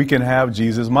 2016, but we can have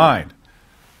Jesus' mind.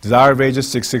 Desire of Ages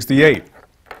 668.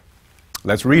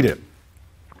 Let's read it.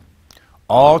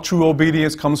 All true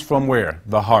obedience comes from where?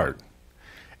 The heart.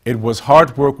 It was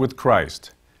heart work with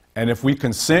Christ. And if we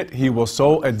consent, he will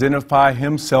so identify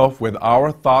himself with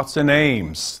our thoughts and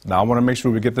aims. Now, I want to make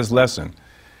sure we get this lesson.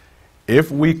 If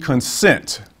we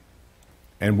consent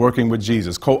in working with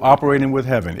Jesus, cooperating with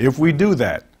heaven, if we do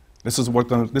that, this is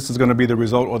going to be the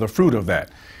result or the fruit of that.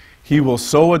 He will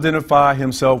so identify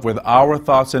himself with our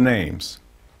thoughts and aims,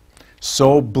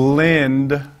 so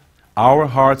blend our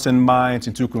hearts and minds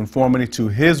into conformity to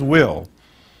his will,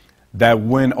 that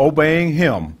when obeying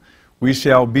him, we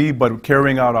shall be but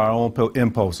carrying out our own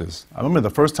impulses. I remember the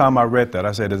first time I read that,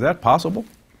 I said, is that possible?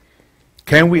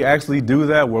 Can we actually do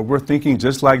that where we're thinking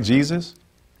just like Jesus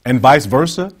and vice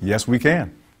versa? Yes, we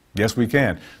can. Yes, we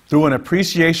can. Through an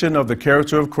appreciation of the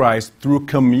character of Christ, through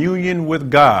communion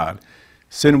with God,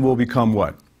 sin will become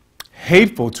what?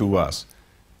 Hateful to us.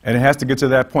 And it has to get to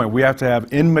that point. We have to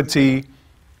have enmity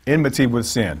with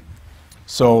sin.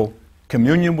 So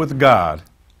communion with God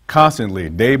constantly,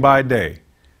 day by day,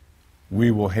 we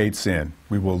will hate sin.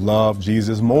 We will love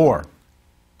Jesus more.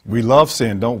 We love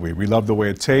sin, don't we? We love the way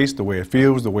it tastes, the way it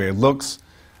feels, the way it looks,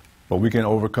 but we can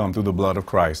overcome through the blood of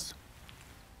Christ.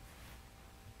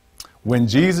 When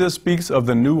Jesus speaks of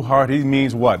the new heart, he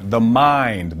means what? The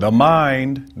mind, the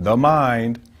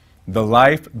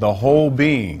life, the whole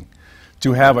being.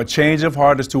 To have a change of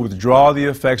heart is to withdraw the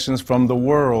affections from the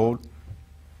world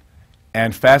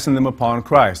and fasten them upon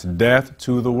Christ. Death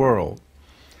to the world.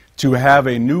 To have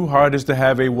a new heart is to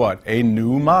have a what? A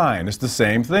new mind. It's the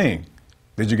same thing.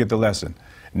 Did you get the lesson?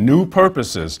 New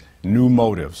purposes, new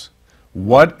motives.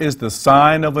 What is the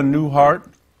sign of a new heart?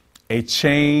 A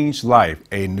changed life,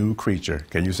 a new creature.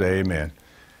 Can you say amen?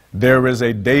 There is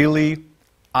a daily,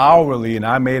 hourly, and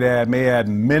I may add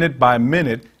minute by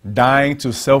minute, dying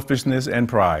to selfishness and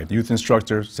pride. Youth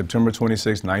instructor, September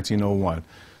 26, 1901.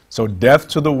 So death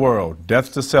to the world,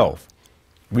 death to self.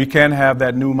 We can have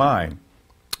that new mind,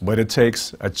 but it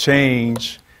takes a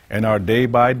change in our day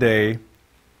by day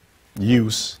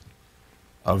use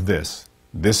of this.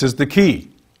 This is the key.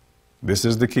 This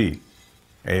is the key.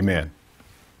 Amen.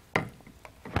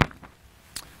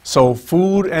 So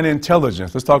food and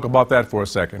intelligence, let's talk about that for a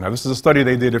second. Now, this is a study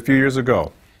they did a few years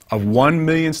ago of 1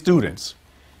 million students.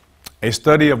 A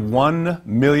study of 1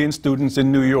 million students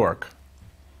in New York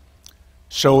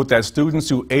showed that students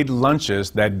who ate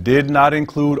lunches that did not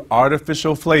include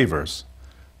artificial flavors,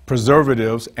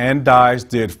 preservatives, and dyes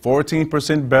did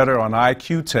 14% better on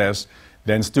IQ tests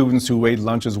than students who ate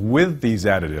lunches with these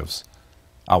additives.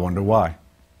 I wonder why.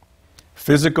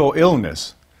 Physical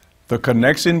illness. The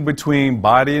connection between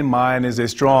body and mind is a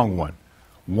strong one.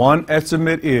 One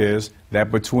estimate is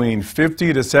that between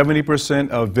 50 to 70%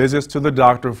 of visits to the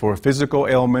doctor for physical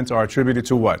ailments are attributed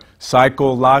to what?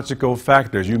 Psychological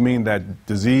factors. You mean that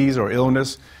disease or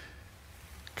illness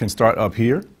can start up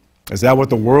here? Is that what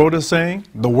the world is saying?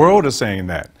 The world is saying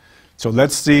that. So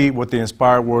let's see what the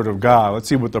inspired word of God, let's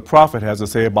see what the prophet has to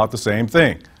say about the same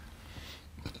thing.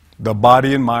 The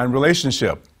body and mind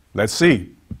relationship. Let's see.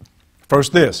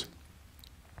 First this.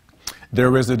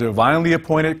 There is a divinely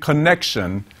appointed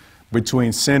connection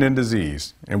between sin and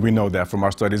disease. And we know that from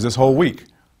our studies this whole week.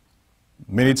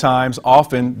 Many times,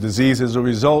 often, disease is a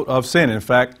result of sin. In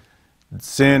fact,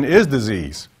 sin is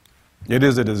disease. It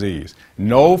is a disease.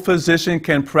 No physician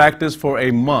can practice for a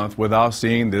month without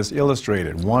seeing this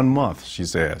illustrated. 1 month, she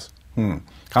says.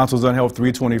 Counsels on Health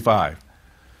 325.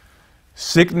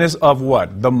 Sickness of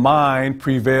what? The mind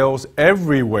prevails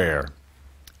everywhere.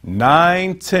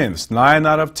 9/10, 9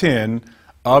 out of 10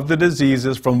 of the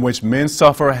diseases from which men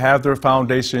suffer have their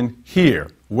foundation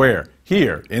here. Where?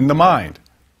 Here, in the mind.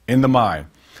 In the mind.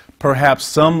 Perhaps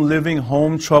some living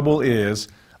home trouble is,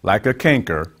 like a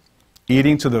canker,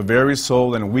 eating to the very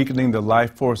soul and weakening the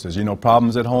life forces. You know,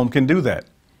 problems at home can do that.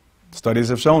 Studies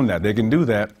have shown that. They can do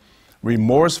that.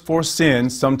 Remorse for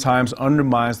sin sometimes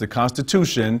undermines the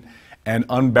constitution and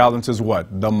unbalances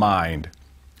what? The mind.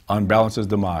 Unbalances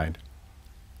the mind.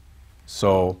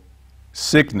 So,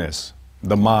 sickness,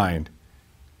 the mind,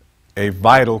 a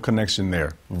vital connection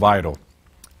there, vital.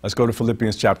 Let's go to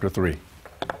Philippians chapter 3.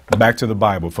 Back to the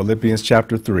Bible, Philippians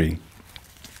chapter 3.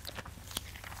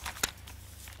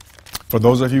 For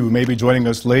those of you who may be joining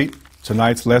us late,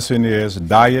 tonight's lesson is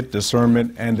diet,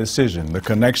 discernment, and decision, the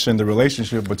connection, the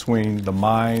relationship between the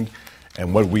mind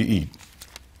and what we eat.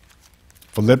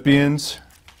 Philippians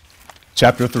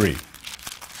chapter 3.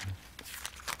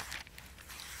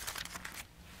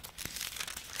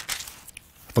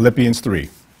 Philippians 3.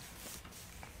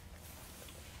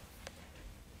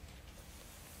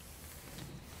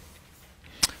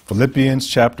 Philippians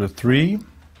chapter 3.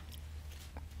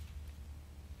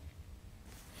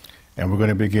 And we're going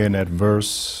to begin at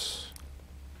let's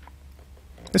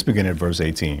begin at verse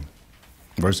 18.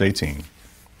 Verse 18.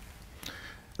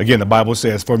 Again, the Bible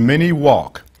says, "For many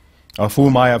walk, of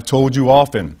whom I have told you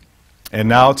often, and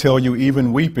now tell you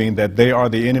even weeping, that they are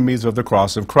the enemies of the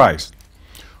cross of Christ,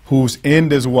 whose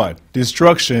end is what?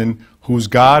 Destruction, whose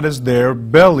God is their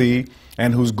belly,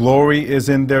 and whose glory is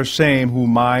in their shame, who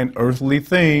mind earthly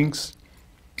things."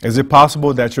 Is it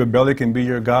possible that your belly can be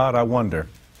your God? I wonder.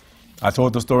 I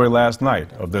told the story last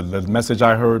night of the message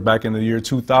I heard back in the year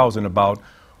 2000 about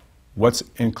what's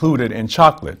included in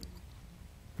chocolate.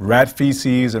 Rat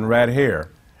feces and rat hair.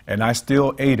 And I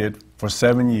still ate it for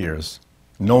 7 years,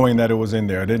 knowing that it was in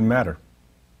there. It didn't matter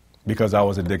because I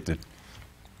was addicted.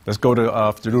 Let's go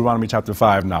to Deuteronomy chapter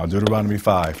 5 now, Deuteronomy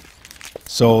 5.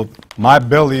 So my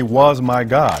belly was my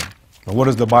God. But what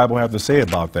does the Bible have to say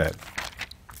about that?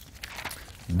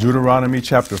 Deuteronomy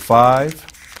chapter 5.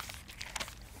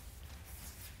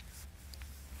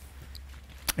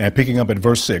 And picking up at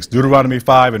verse 6. Deuteronomy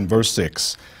 5 and verse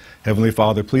 6. Heavenly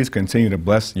Father, please continue to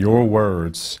bless your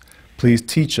words. Please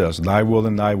teach us thy will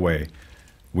and thy way.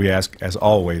 We ask as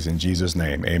always in Jesus'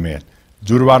 name. Amen.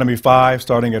 Deuteronomy 5,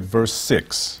 starting at verse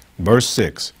 6. Verse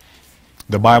 6.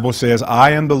 The Bible says,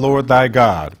 I am the Lord thy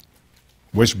God,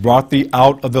 which brought thee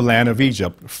out of the land of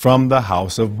Egypt from the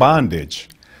house of bondage.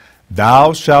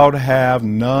 Thou shalt have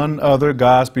none other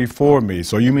gods before me.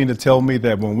 So you mean to tell me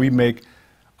that when we make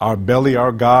our belly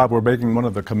our God, we're breaking one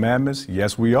of the commandments?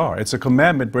 Yes, we are. It's a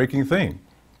commandment breaking thing.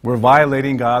 We're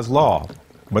violating God's law.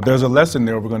 But there's a lesson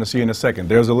there we're going to see in a second.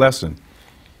 There's a lesson.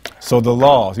 So the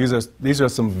laws, these are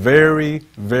some very,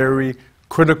 very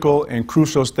critical and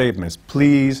crucial statements.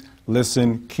 Please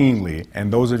listen keenly.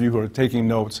 And those of you who are taking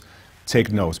notes,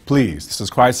 take notes. Please. This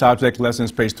is Christ's Object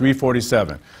Lessons, page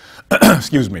 347.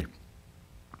 Excuse me.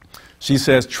 She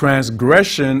says,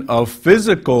 transgression of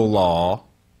physical law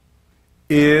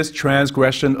is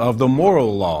transgression of the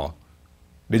moral law.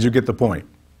 Did you get the point?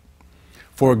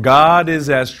 For God is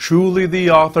as truly the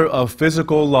author of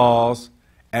physical laws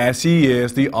as he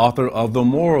is the author of the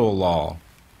moral law.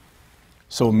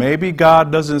 So maybe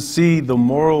God doesn't see the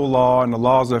moral law and the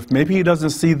laws of, maybe he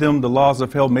doesn't see them, the laws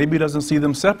of hell, maybe he doesn't see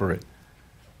them separate.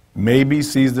 Maybe he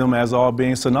sees them as all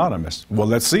being synonymous. Well,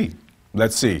 let's see.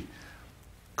 Let's see.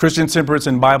 Christian Temperance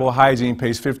and Bible Hygiene,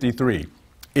 page 53.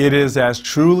 It is as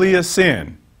truly a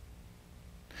sin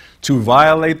to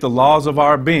violate the laws of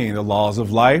our being, the laws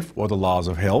of life or the laws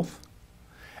of health,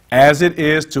 as it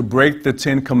is to break the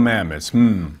 10 commandments.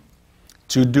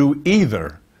 To do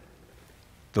either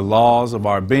the laws of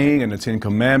our being and the 10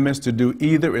 commandments, to do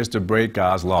either is to break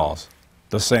God's laws.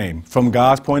 The same. From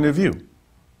God's point of view,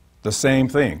 the same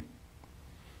thing.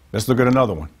 Let's look at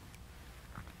another one.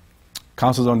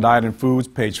 Counsels on Diet and Foods,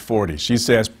 page 40. She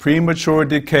says, premature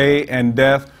decay and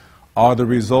death are the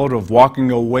result of walking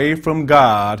away from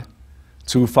God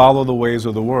to follow the ways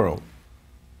of the world.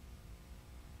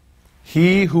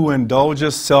 He who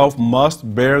indulges self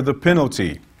must bear the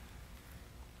penalty.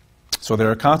 So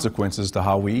there are consequences to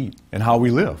how we eat and how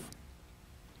we live.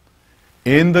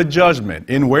 In the judgment,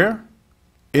 in where?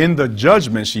 In the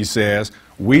judgment, she says,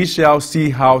 we shall see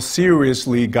how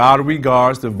seriously God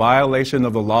regards the violation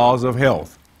of the laws of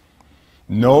health.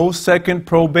 No second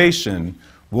probation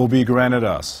will be granted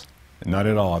us. Not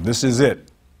at all. This is it.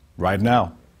 Right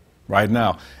now. Right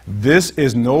now. This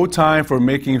is no time for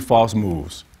making false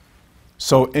moves.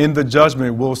 So in the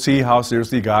judgment, we'll see how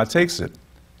seriously God takes it.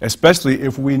 Especially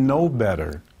if we know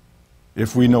better.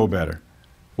 If we know better.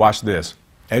 Watch this.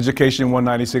 Education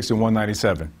 196 and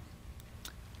 197.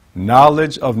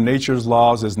 Knowledge of nature's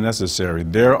laws is necessary.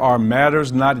 There are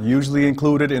matters not usually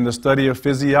included in the study of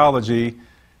physiology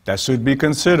that should be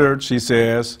considered, she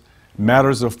says,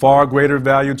 matters of far greater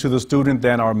value to the student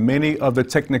than are many of the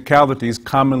technicalities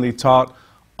commonly taught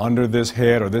under this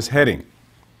head or this heading.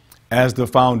 As the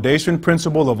foundation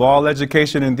principle of all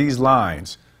education in these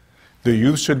lines, the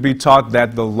youth should be taught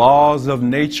that the laws of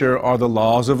nature are the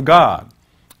laws of God,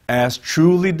 as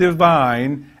truly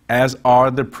divine as are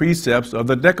the precepts of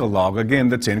the Decalogue, again,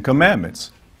 the 10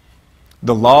 Commandments.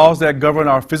 The laws that govern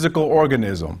our physical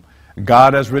organism,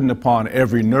 God has written upon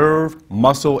every nerve,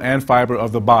 muscle, and fiber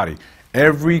of the body.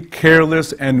 Every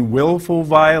careless and willful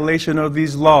violation of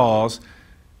these laws,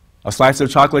 a slice of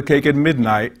chocolate cake at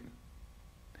midnight,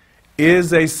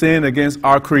 is a sin against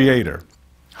our Creator.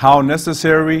 How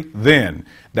necessary, then,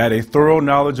 that a thorough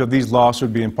knowledge of these laws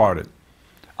should be imparted.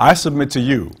 I submit to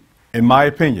you, in my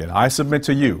opinion, I submit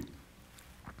to you,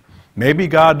 maybe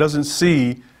God doesn't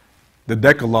see the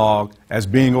Decalogue as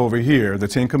being over here, the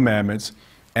 10 Commandments,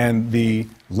 and the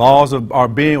laws of our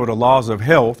being or the laws of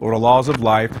health or the laws of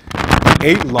life,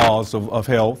 8 laws of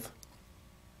health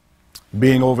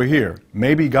being over here.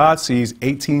 Maybe God sees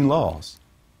 18 laws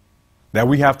that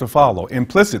we have to follow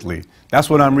implicitly. That's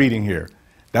what I'm reading here.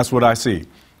 That's what I see.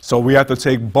 So we have to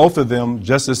take both of them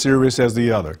just as serious as the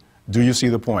other. Do you see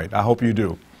the point? I hope you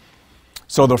do.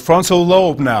 So the frontal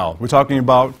lobe now, we're talking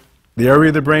about the area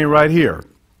of the brain right here.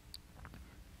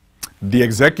 The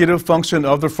executive function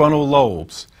of the frontal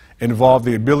lobes involve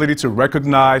the ability to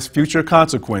recognize future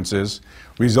consequences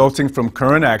resulting from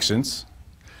current actions,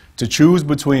 to choose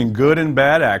between good and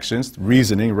bad actions,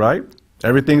 reasoning, right?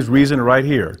 Everything's reason right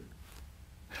here.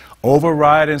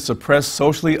 Override and suppress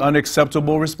socially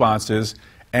unacceptable responses,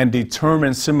 and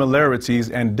determine similarities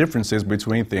and differences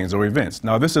between things or events.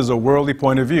 Now, this is a worldly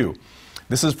point of view.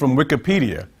 This is from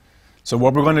Wikipedia. So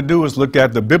what we're going to do is look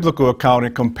at the biblical account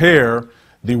and compare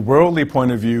the worldly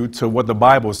point of view to what the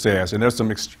Bible says. And there's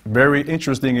some very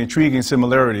interesting, intriguing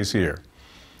similarities here.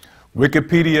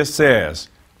 Wikipedia says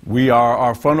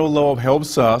our frontal lobe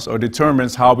helps us or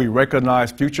determines how we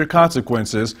recognize future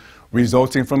consequences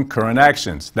resulting from current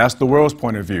actions. That's the world's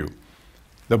point of view.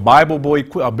 The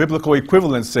biblical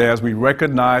equivalent says we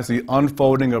recognize the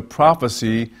unfolding of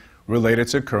prophecy related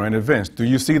to current events. Do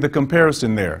you see the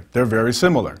comparison there? They're very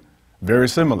similar. Very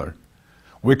similar.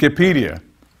 Wikipedia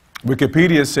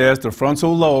says the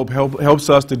frontal lobe helps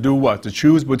us to do what? To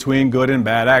choose between good and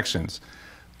bad actions.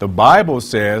 The Bible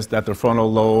says that the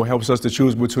frontal lobe helps us to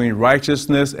choose between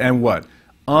righteousness and what?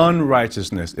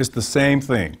 Unrighteousness. It's the same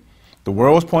thing. The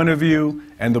world's point of view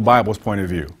and the Bible's point of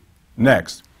view.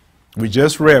 Next, we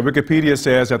just read, Wikipedia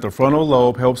says that the frontal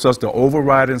lobe helps us to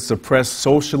override and suppress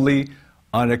socially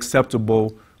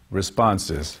unacceptable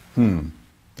responses. And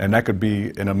that could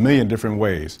be in a million different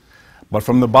ways. But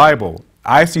from the Bible,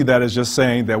 I see that as just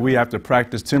saying that we have to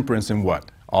practice temperance in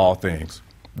what? All things.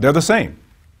 They're the same.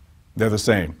 They're the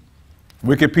same.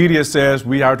 Wikipedia says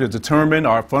we are to determine,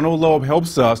 our frontal lobe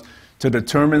helps us to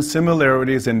determine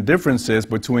similarities and differences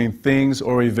between things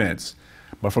or events.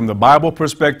 But from the Bible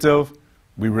perspective,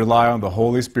 we rely on the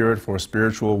Holy Spirit for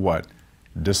spiritual what?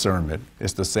 Discernment.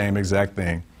 It's the same exact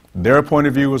thing. Their point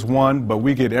of view is one, but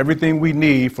we get everything we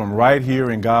need from right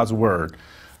here in God's Word.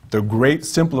 The great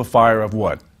simplifier of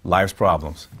what? Life's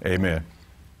problems. Amen.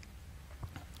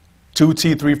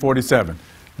 2T347.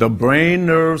 The brain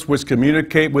nerves which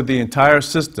communicate with the entire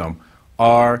system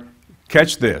are,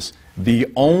 catch this,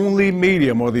 the only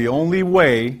medium or the only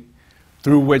way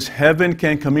through which heaven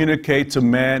can communicate to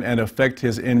man and affect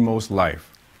his inmost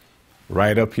life.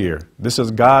 Right up here. This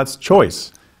is God's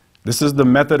choice. This is the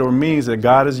method or means that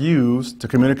God has used to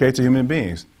communicate to human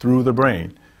beings through the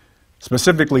brain,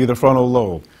 specifically the frontal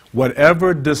lobe.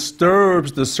 Whatever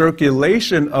disturbs the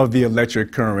circulation of the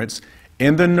electric currents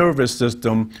in the nervous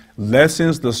system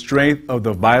lessens the strength of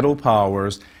the vital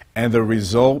powers, and the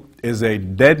result is a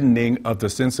deadening of the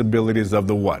sensibilities of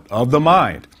the what? Of the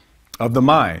mind. Of the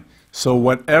mind. So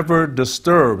whatever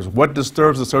disturbs, what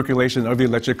disturbs the circulation of the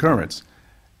electric currents?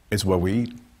 It's what we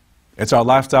eat. It's our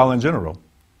lifestyle in general.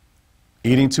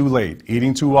 Eating too late,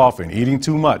 eating too often, eating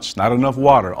too much, not enough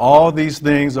water. All these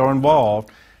things are involved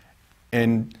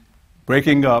in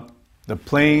breaking up the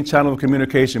plain channel of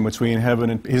communication between heaven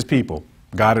and his people,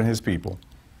 God and his people.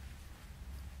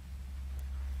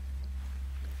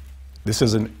 This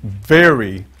is a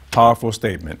very powerful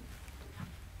statement.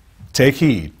 Take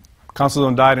heed. Counsels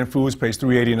on Diet and Foods, page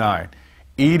 389.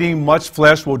 Eating much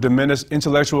flesh will diminish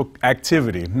intellectual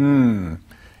activity.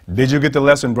 Did you get the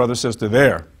lesson, brother, sister,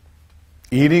 there?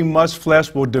 Eating much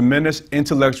flesh will diminish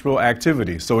intellectual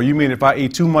activity. So you mean if I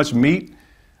eat too much meat,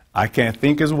 I can't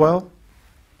think as well?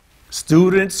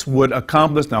 Students would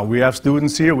accomplish, now we have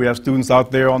students here, we have students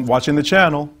out there watching the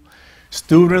channel.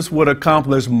 Students would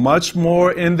accomplish much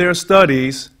more in their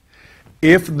studies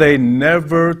if they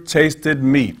never tasted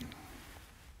meat.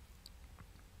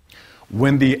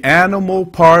 When the animal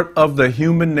part of the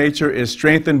human nature is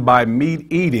strengthened by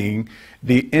meat eating,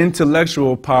 the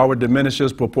intellectual power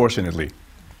diminishes proportionately.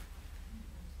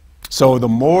 So the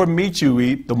more meat you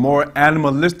eat, the more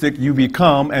animalistic you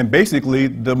become, and basically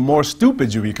the more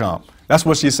stupid you become. That's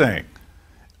what she's saying.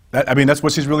 That's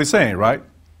what she's really saying, right?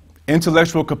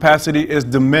 Intellectual capacity is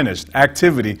diminished,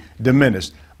 activity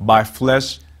diminished by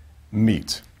flesh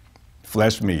meat.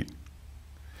 Flesh meat.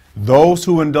 Those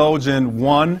who indulge in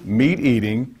 1, meat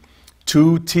eating,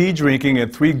 2, tea drinking,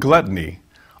 and 3, gluttony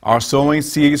are sowing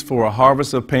seeds for a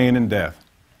harvest of pain and death.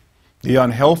 The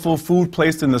unhealthful food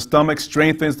placed in the stomach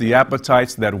strengthens the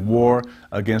appetites that war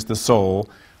against the soul,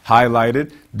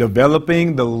 highlighted,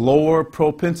 developing the lower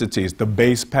propensities, the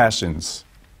base passions.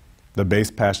 The base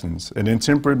passions. An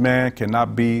intemperate man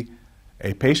cannot be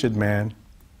a patient man.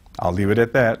 I'll leave it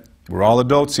at that. We're all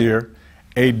adults here.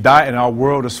 A diet, and our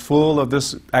world is full of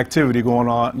this activity going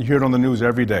on. You hear it on the news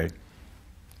every day.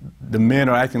 The men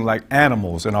are acting like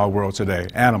animals in our world today.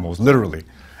 Animals, literally.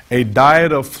 A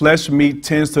diet of flesh meat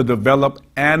tends to develop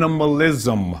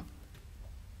animalism.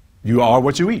 You are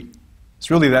what you eat. It's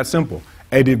really that simple.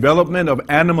 A development of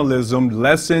animalism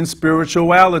lessens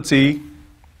spirituality,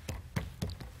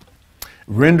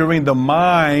 rendering the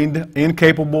mind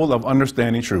incapable of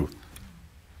understanding truth.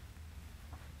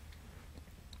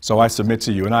 So I submit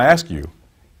to you and I ask you,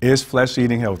 is flesh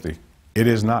eating healthy? It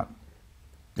is not.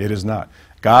 It is not.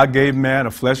 God gave man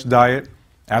a flesh diet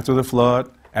after the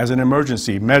flood as an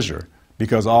emergency measure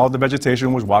because all the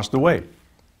vegetation was washed away.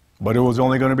 But it was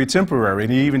only going to be temporary.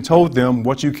 And he even told them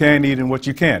what you can eat and what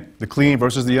you can't, the clean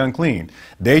versus the unclean.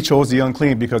 They chose the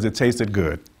unclean because it tasted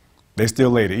good. They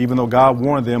still ate it. Even though God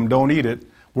warned them, don't eat it,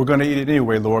 we're going to eat it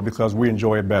anyway, Lord, because we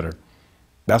enjoy it better.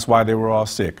 That's why they were all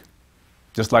sick,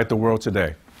 just like the world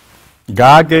today.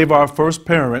 God gave our first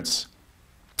parents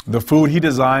the food he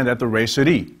designed that the race should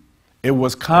eat. It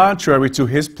was contrary to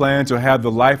his plan to have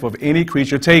the life of any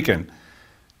creature taken.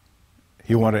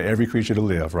 He wanted every creature to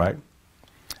live, right?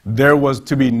 There was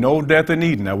to be no death in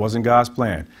Eden. That wasn't God's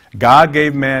plan. God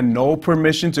gave man no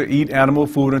permission to eat animal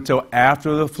food until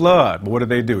after the flood. But what did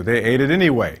they do? They ate it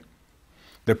anyway.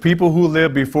 The people who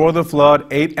lived before the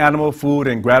flood ate animal food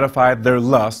and gratified their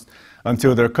lust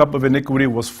until their cup of iniquity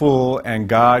was full, and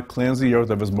God cleansed the earth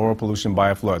of its moral pollution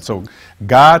by a flood. So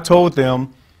God told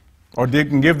them, or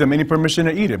didn't give them any permission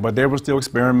to eat it, but they were still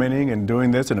experimenting and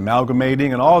doing this and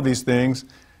amalgamating and all these things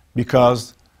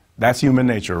because that's human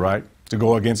nature, right? To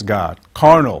go against God.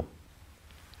 Carnal.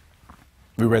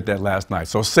 We read that last night.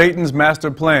 So Satan's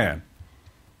master plan.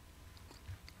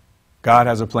 God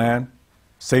has a plan.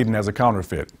 Satan has a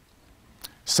counterfeit.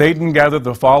 Satan gathered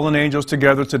the fallen angels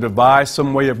together to devise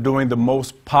some way of doing the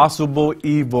most possible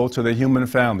evil to the human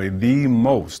family. The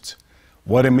most.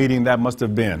 What a meeting that must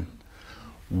have been.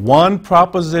 One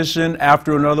proposition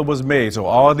after another was made. So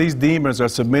all these demons are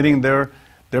submitting their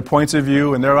points of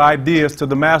view and their ideas to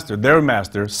the master, their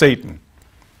master, Satan.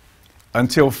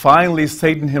 Until finally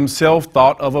Satan himself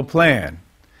thought of a plan.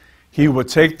 He would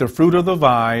take the fruit of the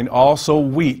vine, also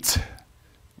wheat.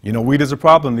 You know, wheat is a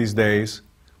problem these days.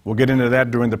 We'll get into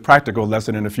that during the practical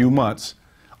lesson in a few months.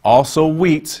 Also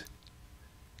wheat,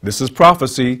 this is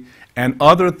prophecy, and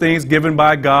other things given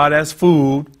by God as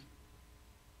food,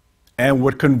 and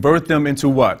would convert them into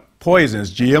what?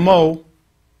 Poisons, GMO,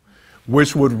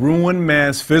 which would ruin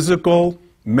man's physical,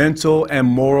 mental, and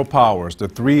moral powers, the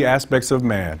three aspects of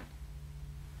man.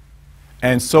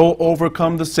 And so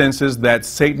overcome the senses that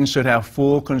Satan should have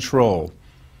full control.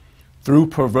 Through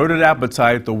perverted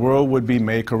appetite, the world would be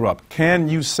made corrupt. Can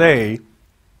you say,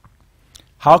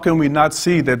 how can we not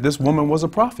see that this woman was a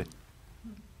prophet?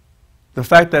 The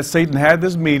fact that Satan had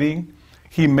this meeting,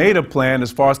 he made a plan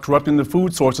as far as corrupting the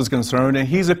food source is concerned, and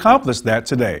he's accomplished that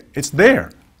today. It's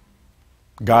there.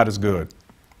 God is good.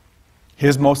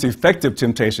 His most effective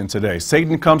temptation today.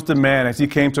 Satan comes to man as he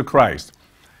came to Christ.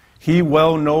 He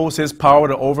well knows his power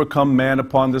to overcome man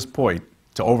upon this point,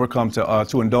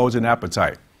 to indulge in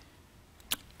appetite.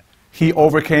 He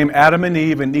overcame Adam and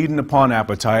Eve in Eden upon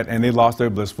appetite, and they lost their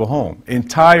blissful home.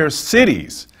 Entire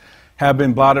cities have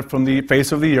been blotted from the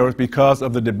face of the earth because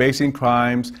of the debasing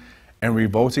crimes and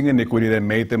revolting iniquity that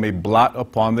made them a blot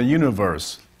upon the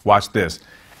universe. Watch this.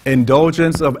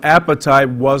 Indulgence of appetite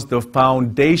was the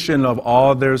foundation of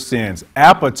all their sins.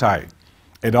 Appetite.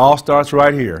 It all starts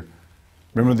right here.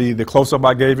 Remember the close-up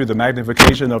I gave you, the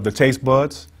magnification of the taste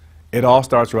buds? It all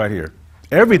starts right here.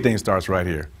 Everything starts right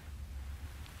here.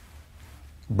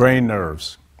 Brain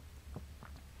nerves.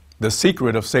 The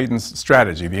secret of Satan's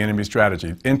strategy, the enemy's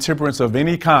strategy. Intemperance of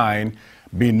any kind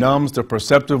benumbs the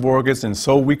perceptive organs and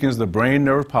so weakens the brain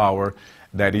nerve power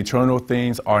that eternal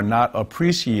things are not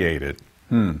appreciated,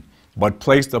 but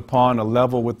placed upon a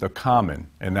level with the common,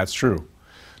 and that's true.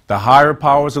 The higher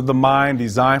powers of the mind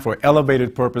designed for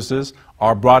elevated purposes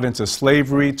are brought into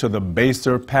slavery to the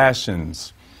baser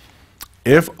passions.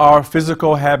 If our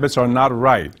physical habits are not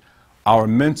right, our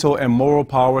mental and moral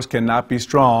powers cannot be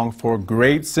strong, for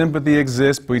great sympathy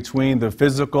exists between the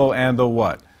physical and the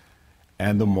what?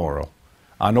 And the moral.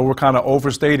 I know we're kind of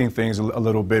overstating things a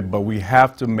little bit, but we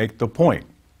have to make the point.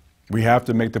 We have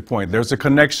to make the point. There's a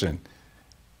connection.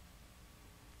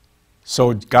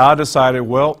 So God decided,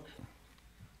 well,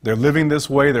 they're living this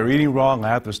way, they're eating wrong, I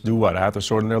have to do what? I have to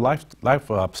shorten their life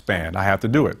span. I have to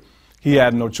do it. He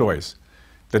had no choice.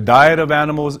 The diet of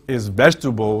animals is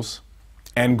vegetables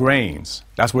and grains.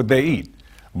 That's what they eat.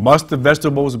 Must the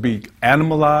vegetables be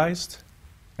animalized?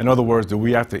 In other words, do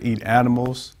we have to eat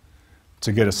animals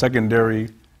to get a secondary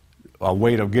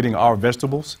way of getting our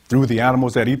vegetables through the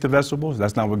animals that eat the vegetables?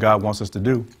 That's not what God wants us to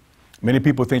do. Many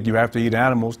people think you have to eat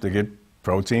animals to get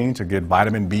protein, to get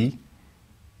vitamin B.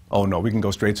 Oh no, we can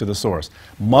go straight to the source.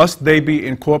 Must they be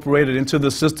incorporated into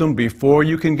the system before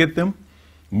you can get them?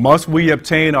 Must we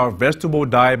obtain our vegetable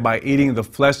diet by eating the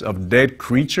flesh of dead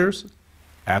creatures?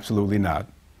 Absolutely not.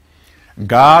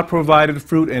 God provided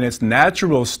fruit in its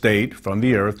natural state from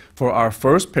the earth for our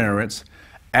first parents.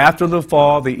 After the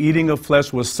fall, the eating of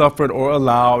flesh was suffered or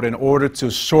allowed in order to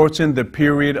shorten the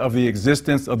period of the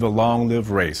existence of the long-lived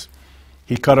race.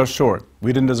 He cut us short.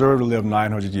 We didn't deserve to live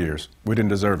 900 years. We didn't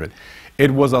deserve it.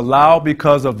 It was allowed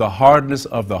because of the hardness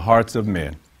of the hearts of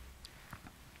men.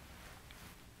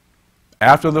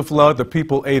 After the flood, the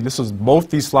people ate. This is both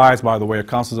these slides, by the way, are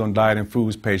Counsels on Diet and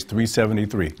Foods, page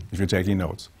 373, if you're taking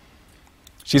notes.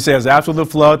 She says, after the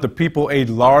flood, the people ate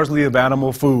largely of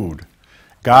animal food.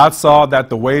 God saw that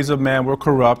the ways of man were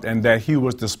corrupt and that he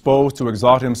was disposed to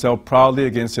exalt himself proudly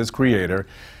against his Creator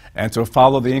and to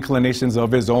follow the inclinations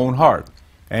of his own heart.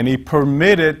 And he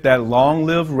permitted that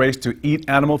long-lived race to eat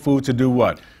animal food to do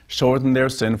what? Shorten their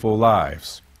sinful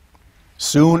lives.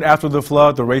 Soon after the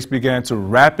flood, the race began to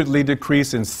rapidly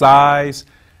decrease in size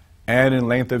and in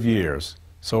length of years.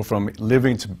 So from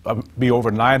living to be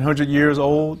over 900 years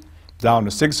old, down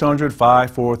to 600,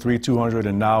 5, 4, 3, 200,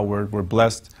 and now we're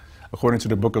blessed, according to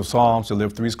the book of Psalms, to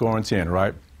live 70,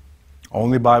 right?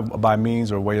 Only by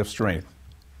means or way of strength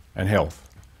and health.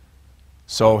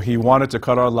 So he wanted to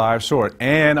cut our lives short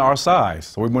and our size.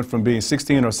 So we went from being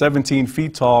 16 or 17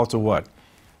 feet tall to what?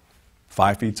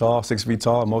 5 feet tall, 6 feet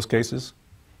tall in most cases.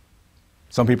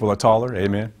 Some people are taller,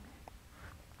 amen.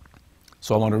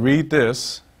 So I want to read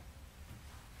this.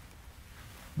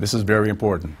 This is very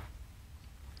important.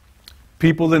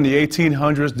 People in the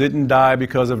 1800s didn't die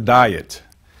because of diet.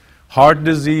 Heart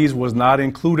disease was not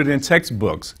included in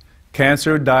textbooks.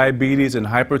 Cancer, diabetes, and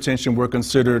hypertension were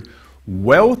considered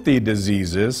wealthy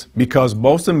diseases because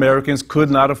most Americans could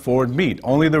not afford meat.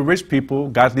 Only the rich people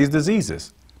got these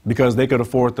diseases because they could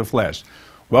afford the flesh.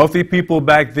 Wealthy people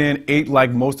back then ate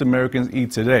like most Americans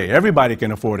eat today. Everybody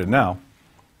can afford it now.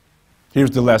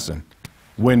 Here's the lesson.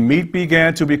 When meat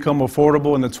began to become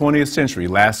affordable in the 20th century,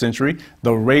 last century,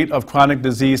 the rate of chronic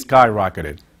disease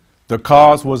skyrocketed. The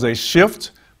cause was a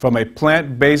shift from a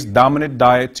plant-based dominant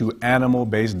diet to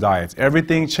animal-based diets.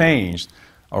 Everything changed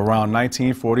around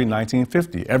 1940,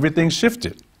 1950. Everything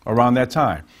shifted around that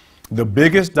time. The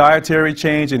biggest dietary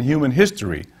change in human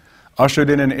history ushered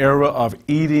in an era of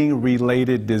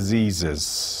eating-related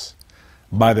diseases.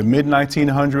 By the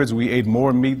mid-1900s, we ate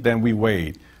more meat than we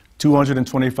weighed.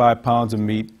 225 pounds of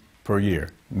meat per year.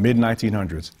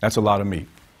 Mid-1900s. That's a lot of meat.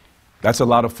 That's a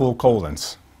lot of full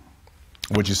colons,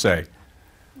 would you say?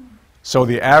 So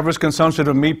the average consumption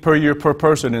of meat per year per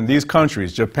person in these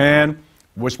countries, Japan,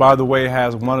 which, by the way,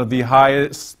 has one of the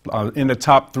highest, in the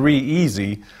top 3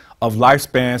 easy, of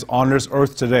lifespans on this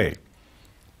earth today.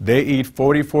 They eat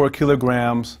 44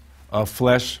 kilograms of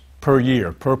flesh per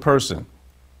year, per person.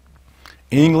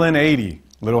 England, 80,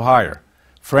 a little higher.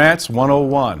 France,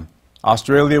 101.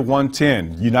 Australia,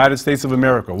 110. United States of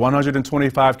America,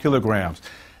 125 kilograms.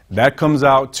 That comes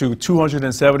out to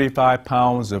 275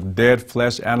 pounds of dead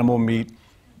flesh animal meat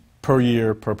per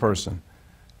year per person.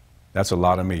 That's a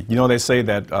lot of meat. You know, they say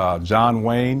that John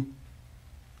Wayne,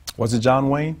 was it John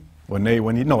Wayne?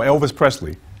 Elvis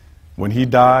Presley, when he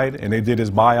died and they did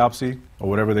his biopsy or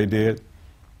whatever they did,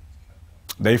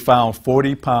 they found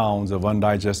 40 pounds of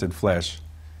undigested flesh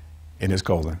in his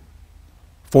colon.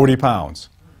 40 pounds.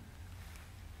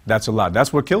 That's a lot.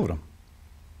 That's what killed him.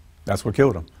 That's what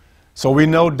killed him. So we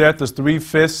know death is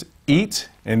 3/5 eat,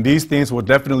 and these things will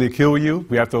definitely kill you.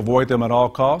 We have to avoid them at all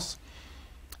costs.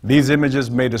 These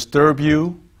images may disturb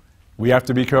you. We have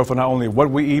to be careful not only what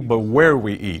we eat, but where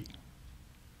we eat.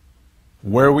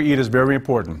 Where we eat is very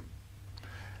important.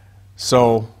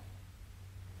 So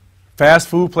fast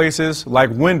food places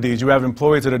like Wendy's, you have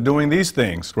employees that are doing these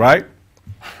things, right?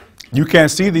 You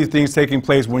can't see these things taking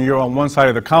place when you're on one side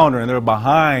of the counter and they're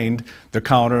behind the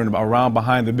counter and around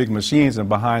behind the big machines and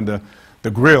behind the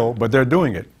grill, but they're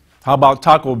doing it. How about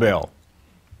Taco Bell?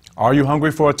 Are you hungry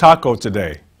for a taco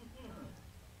today?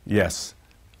 Yes.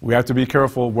 We have to be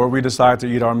careful where we decide to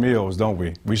eat our meals, don't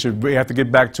we? We have to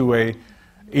get back to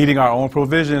eating our own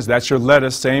provisions. That's your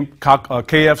lettuce, same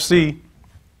KFC.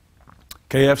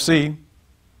 KFC.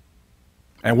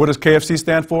 And what does KFC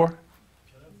stand for?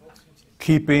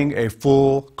 Keeping a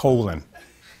full colon.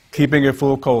 Keeping a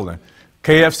full colon.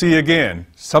 KFC again,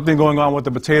 something going on with the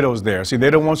potatoes there. See,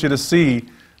 they don't want you to see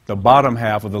the bottom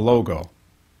half of the logo.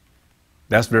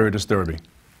 That's very disturbing.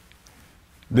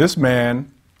 This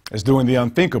man is doing the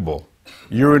unthinkable,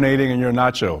 urinating in your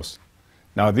nachos.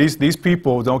 Now, these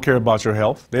people don't care about your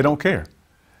health. They don't care.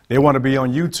 They want to be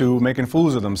on YouTube making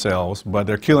fools of themselves, but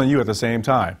they're killing you at the same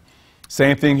time.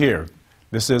 Same thing here.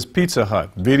 This is Pizza Hut.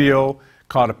 Video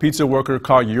caught a pizza worker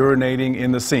caught urinating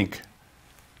in the sink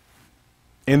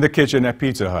in the kitchen at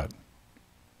Pizza Hut.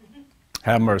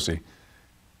 Have mercy.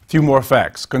 A few more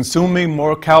facts. Consuming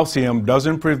more calcium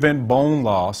doesn't prevent bone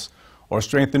loss or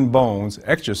strengthen bones.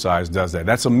 Exercise does that.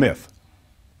 That's a myth.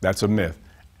 That's a myth.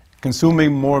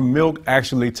 Consuming more milk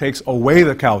actually takes away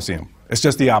the calcium. It's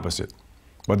just the opposite.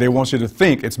 But they want you to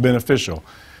think it's beneficial.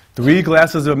 3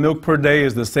 glasses of milk per day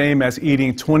is the same as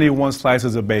eating 21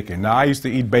 slices of bacon. Now, I used to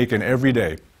eat bacon every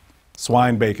day.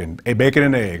 Swine bacon. Bacon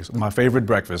and eggs, my favorite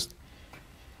breakfast.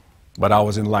 But I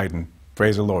was enlightened.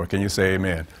 Praise the Lord. Can you say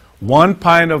amen? 1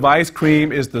 pint of ice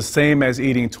cream is the same as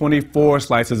eating 24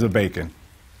 slices of bacon.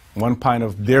 1 pint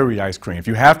of dairy ice cream. If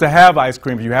you have to have ice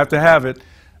cream, if you have to have it,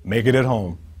 make it at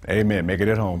home. Amen. Make it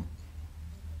at home.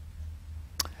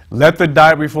 Let the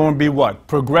diet reform be what?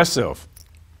 Progressive.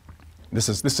 This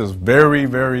is very,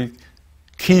 very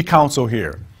key counsel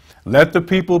here. Let the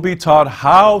people be taught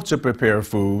how to prepare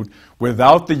food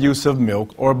without the use of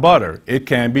milk or butter. It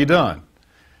can be done.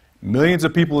 Millions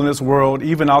of people in this world,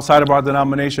 even outside of our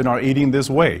denomination, are eating this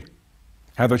way.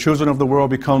 Have the children of the world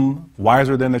become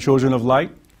wiser than the children of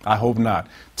light? I hope not.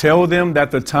 Tell them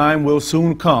that the time will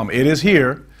soon come. It is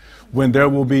here when there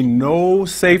will be no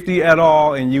safety at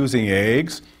all in using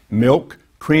eggs, milk,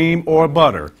 cream, or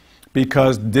butter,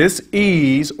 because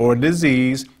disease or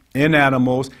disease in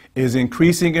animals is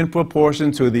increasing in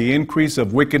proportion to the increase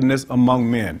of wickedness among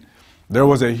men. There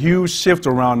was a huge shift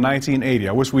around 1980.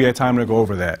 I wish we had time to go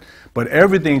over that. But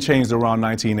everything changed around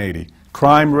 1980.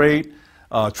 Crime rate,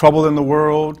 trouble in the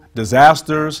world,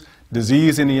 disasters,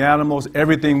 disease in the animals,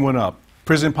 everything went up.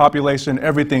 Prison population,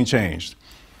 everything changed.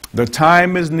 The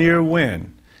time is near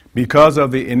when, because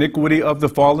of the iniquity of the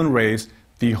fallen race,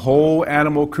 the whole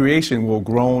animal creation will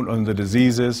groan under the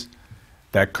diseases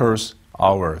that curse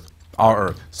our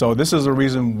earth. So this is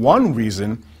one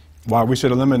reason why we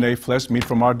should eliminate flesh meat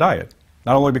from our diet.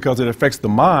 Not only because it affects the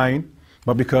mind,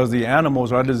 but because the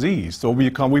animals are diseased. So we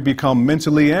become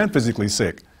mentally and physically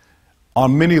sick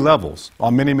on many levels,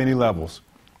 on many, many levels.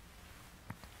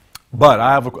 But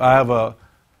I have a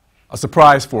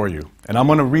surprise for you, and I'm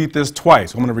going to read this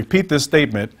twice. I'm going to repeat this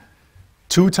statement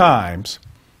 2 times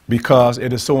because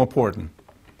it is so important.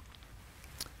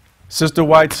 Sister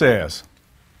White says,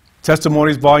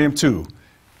 Testimonies, Volume 2,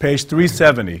 page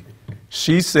 370.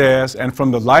 She says, and from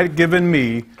the light given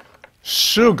me,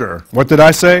 sugar, what did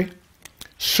I say?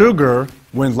 Sugar,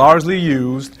 when largely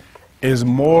used, is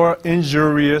more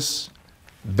injurious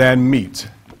than meat.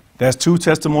 That's 2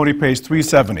 Testimony, page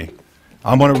 370.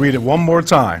 I'm going to read it one more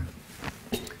time.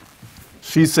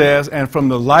 She says, and from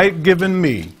the light given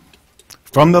me,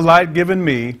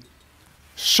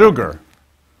 sugar,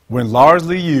 when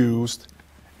largely used,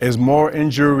 is more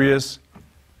injurious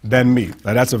than meat.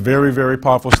 Now, that's a very, very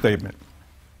powerful statement.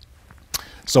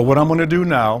 So what I'm going to do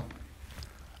now,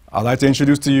 I'd like to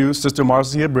introduce to you Sister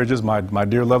Marcia Bridges, my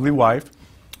dear lovely wife.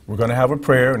 We're going to have a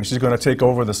prayer, and she's going to take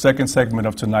over the second segment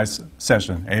of tonight's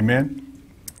session. Amen?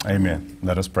 Amen.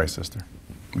 Let us pray, sister.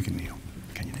 We can kneel.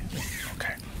 Can you kneel?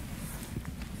 Okay.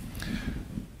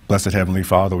 Blessed Heavenly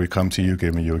Father, we come to you,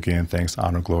 giving you again thanks,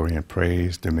 honor, glory, and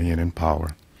praise, dominion, and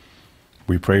power.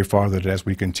 We pray, Father, that as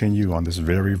we continue on this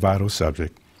very vital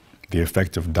subject, the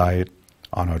effect of diet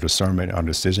on our discernment, our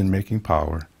decision-making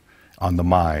power, on the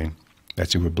mind,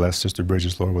 that you would bless Sister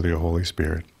Bridges, Lord, with your Holy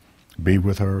Spirit. Be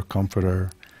with her, comfort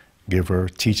her, give her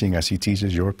teaching as she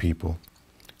teaches your people.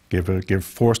 Give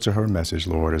force to her message,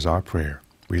 Lord, is our prayer.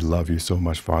 We love you so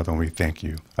much, Father, and we thank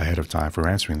you ahead of time for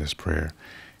answering this prayer.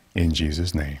 In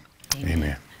Jesus' name,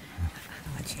 amen.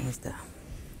 I changed the...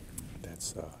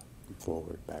 That's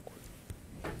forward, backward.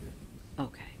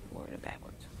 Okay, forward and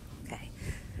backwards. Okay.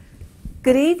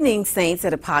 Good evening, saints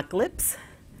at Apocalypse.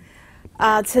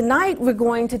 Tonight we're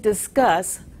going to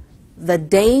discuss the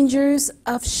dangers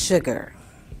of sugar.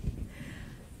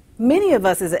 Many of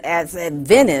us as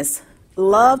Adventists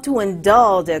love to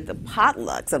indulge at the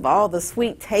potlucks of all the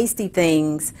sweet, tasty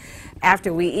things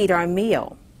after we eat our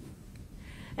meal.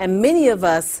 And many of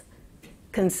us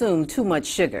consume too much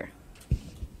sugar.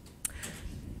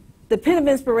 The Pen of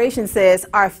Inspiration says,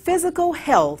 our physical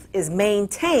health is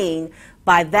maintained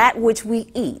by that which we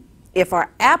eat. If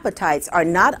our appetites are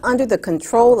not under the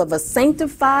control of a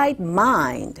sanctified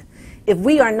mind, if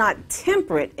we are not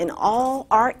temperate in all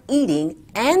our eating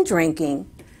and drinking,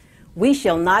 we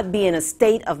shall not be in a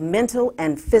state of mental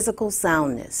and physical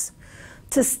soundness.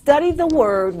 To study the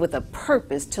word with a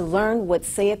purpose to learn what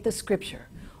saith the Scripture.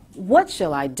 What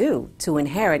shall I do to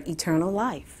inherit eternal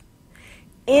life?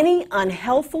 Any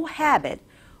unhealthful habit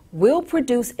will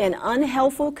produce an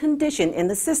unhealthful condition in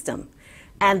the system,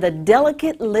 and the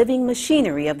delicate living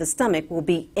machinery of the stomach will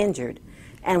be injured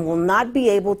and will not be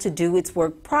able to do its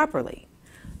work properly.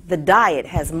 The diet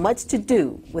has much to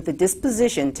do with the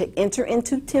disposition to enter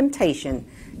into temptation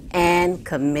and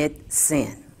commit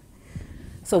sin.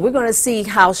 So we're going to see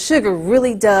how sugar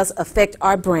really does affect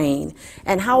our brain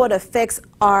and how it affects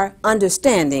our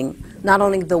understanding, not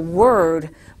only the word,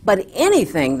 but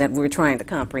anything that we're trying to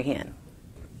comprehend.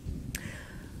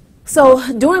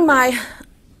 So during my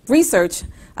research,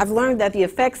 I've learned that the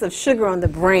effects of sugar on the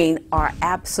brain are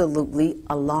absolutely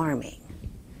alarming.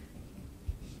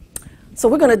 So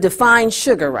we're going to define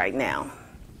sugar right now.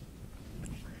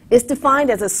 It's defined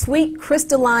as a sweet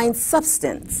crystalline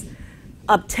substance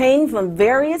obtained from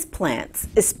various plants,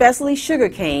 especially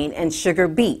sugarcane and sugar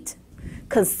beet,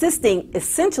 consisting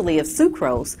essentially of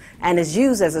sucrose and is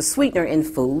used as a sweetener in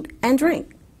food and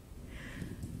drink.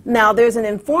 Now, there's an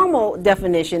informal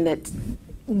definition that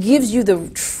gives you the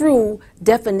true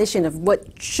definition of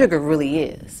what sugar really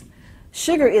is.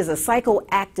 Sugar is a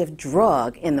psychoactive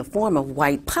drug in the form of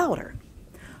white powder.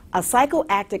 A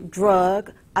psychoactive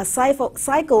drug, a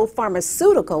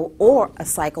psychopharmaceutical, or a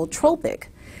psychotropic.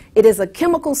 It is a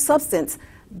chemical substance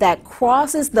that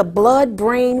crosses the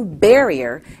blood-brain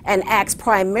barrier and acts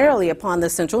primarily upon the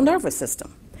central nervous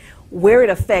system, where it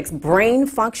affects brain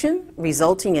function,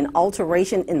 resulting in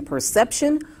alteration in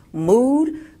perception,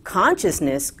 mood,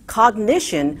 consciousness,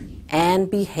 cognition,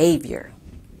 and behavior.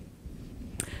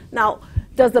 Now,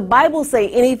 does the Bible say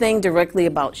anything directly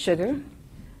about sugar?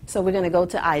 So we're going to go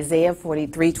to Isaiah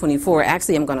 43:24.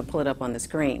 Actually, I'm going to pull it up on the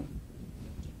screen.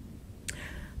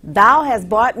 Thou hast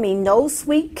bought me no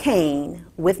sweet cane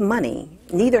with money,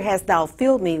 neither hast thou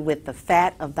filled me with the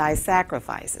fat of thy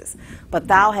sacrifices. But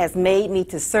thou hast made me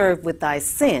to serve with thy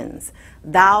sins.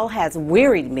 Thou hast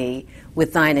wearied me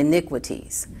with thine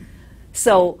iniquities.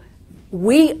 So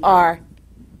we are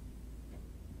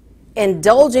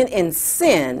indulgent in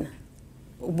sin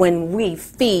when we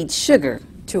feed sugar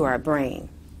to our brain.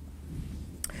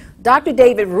 Dr.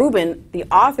 David Rubin, the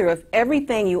author of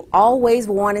Everything You Always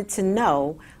Wanted to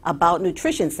Know About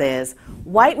Nutrition, says,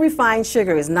 white refined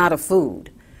sugar is not a food.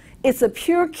 It's a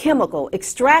pure chemical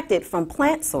extracted from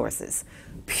plant sources,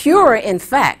 purer in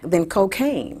fact than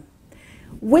cocaine,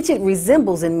 which it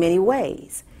resembles in many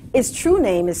ways. Its true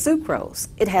name is sucrose.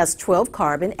 It has 12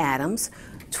 carbon atoms,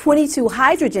 22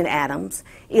 hydrogen atoms,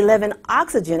 11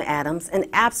 oxygen atoms, and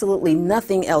absolutely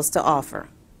nothing else to offer.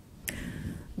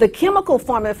 The chemical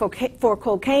formula for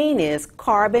cocaine is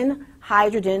carbon,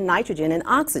 hydrogen, nitrogen, and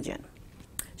oxygen.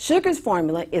 Sugar's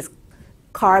formula is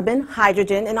carbon,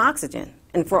 hydrogen, and oxygen.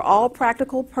 And for all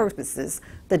practical purposes,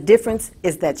 the difference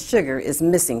is that sugar is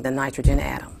missing the nitrogen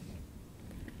atom.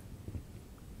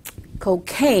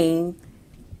 Cocaine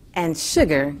and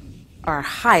sugar are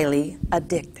highly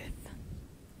addictive.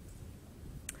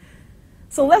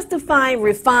 So let's define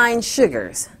refined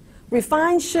sugars.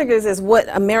 Refined sugars is what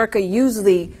America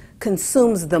usually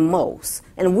consumes the most,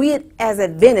 and we as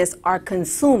Adventists are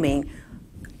consuming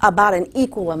about an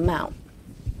equal amount.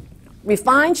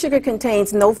 Refined sugar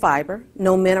contains no fiber,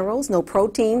 no minerals, no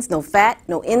proteins, no fat,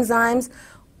 no enzymes,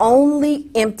 only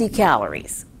empty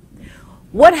calories.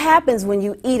 What happens when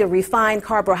you eat a refined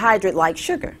carbohydrate like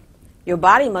sugar? Your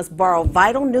body must borrow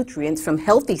vital nutrients from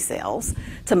healthy cells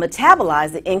to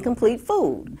metabolize the incomplete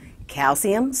food.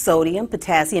 Calcium, sodium,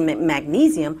 potassium, and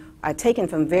magnesium are taken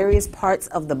from various parts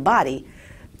of the body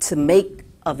to make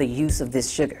of the use of this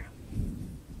sugar.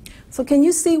 So can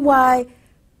you see why,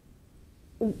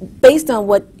 based on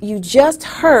what you just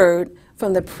heard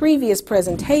from the previous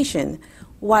presentation,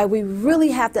 why we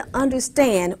really have to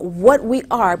understand what we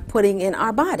are putting in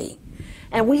our body?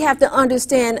 And we have to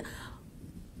understand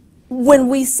when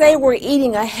we say we're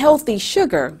eating a healthy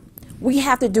sugar, we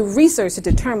have to do research to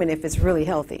determine if it's really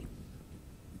healthy.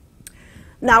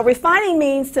 Now, refining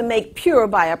means to make pure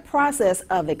by a process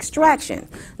of extraction.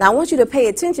 Now, I want you to pay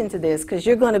attention to this because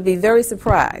you're going to be very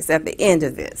surprised at the end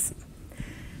of this.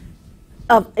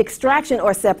 Of extraction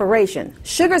or separation.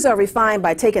 Sugars are refined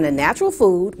by taking a natural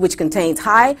food, which contains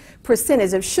high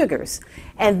percentage of sugars,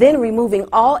 and then removing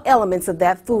all elements of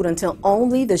that food until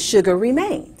only the sugar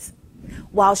remains.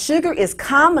 While sugar is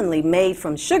commonly made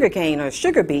from sugarcane or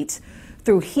sugar beets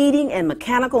through heating and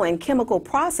mechanical and chemical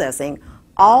processing,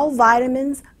 all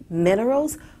vitamins,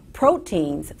 minerals,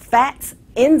 proteins, fats,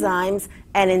 enzymes,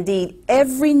 and indeed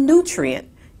every nutrient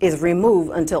is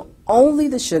removed until only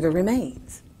the sugar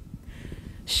remains.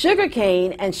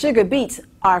 Sugarcane and sugar beets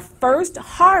are first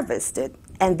harvested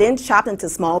and then chopped into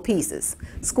small pieces,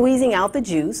 squeezing out the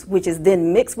juice, which is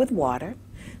then mixed with water.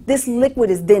 This liquid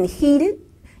is then heated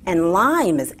and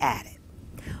lime is added.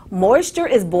 Moisture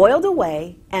is boiled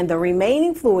away and the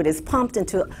remaining fluid is pumped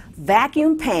into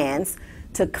vacuum pans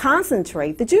to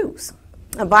concentrate the juice.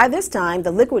 And by this time,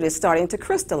 the liquid is starting to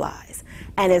crystallize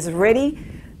and is ready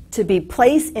to be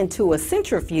placed into a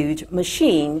centrifuge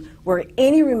machine where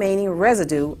any remaining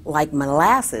residue, like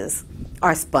molasses,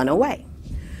 are spun away.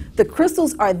 The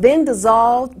crystals are then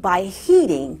dissolved by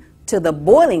heating to the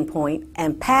boiling point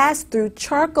and passed through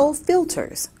charcoal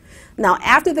filters. Now,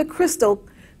 after the crystal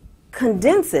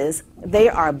condenses, they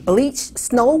are bleached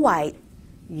snow white,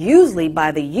 usually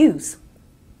by the use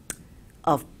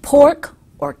of pork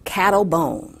or cattle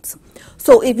bones.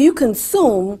 So if you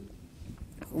consume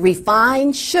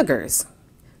refined sugars,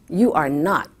 you are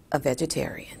not a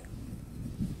vegetarian.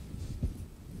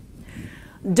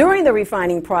 During the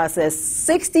refining process,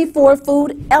 64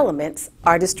 food elements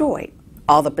are destroyed.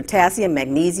 All the potassium,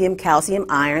 magnesium, calcium,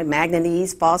 iron,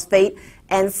 manganese, phosphate,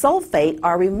 and sulfate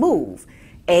are removed.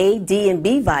 A, D, and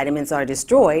B vitamins are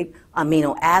destroyed.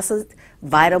 Amino acids,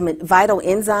 vital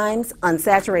enzymes,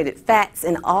 unsaturated fats,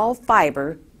 and all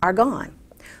fiber are gone.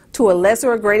 To a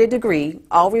lesser or greater degree,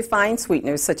 all refined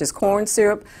sweeteners such as corn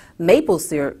syrup, maple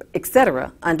syrup,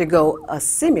 etc. undergo a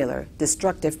similar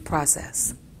destructive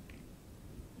process.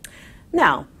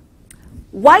 Now,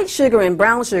 white sugar and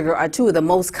brown sugar are two of the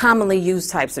most commonly used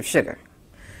types of sugar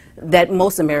that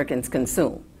most Americans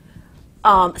consume.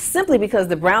 Simply because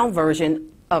the brown version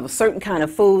of a certain kind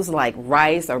of foods like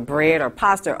rice or bread or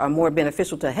pasta are more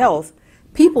beneficial to health,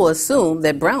 people assume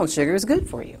that brown sugar is good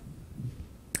for you.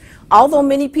 Although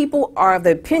many people are of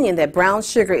the opinion that brown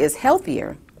sugar is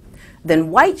healthier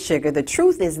than white sugar, the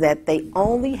truth is that they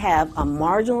only have a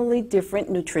marginally different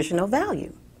nutritional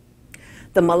value.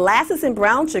 The molasses in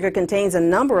brown sugar contains a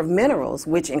number of minerals,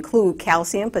 which include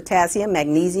calcium, potassium,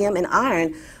 magnesium, and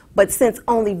iron, but since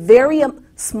only very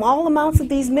small amounts of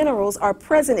these minerals are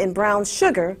present in brown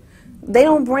sugar, they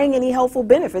don't bring any healthful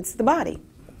benefits to the body.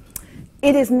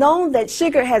 It is known that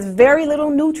sugar has very little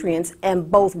nutrients,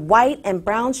 and both white and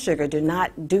brown sugar do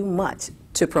not do much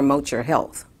to promote your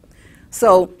health.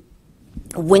 So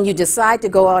when you decide to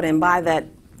go out and buy that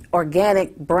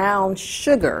organic brown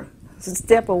sugar,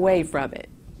 step away from it.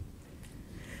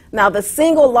 Now, the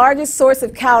single largest source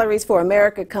of calories for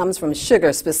America comes from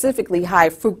sugar, specifically high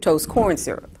fructose corn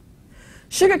syrup.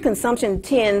 Sugar consumption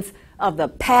trends of the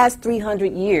past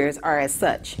 300 years are as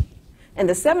such. In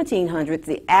the 1700s,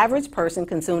 the average person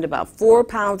consumed about 4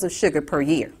 pounds of sugar per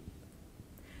year.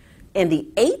 In the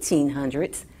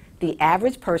 1800s, the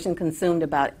average person consumed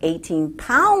about 18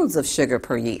 pounds of sugar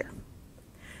per year.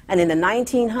 And in the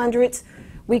 1900s,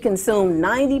 we consumed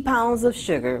 90 pounds of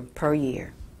sugar per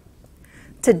year.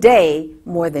 Today,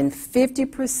 more than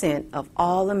 50% of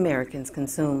all Americans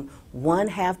consume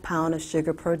 1/2 pound of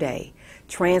sugar per day,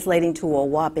 translating to a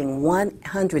whopping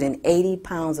 180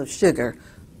 pounds of sugar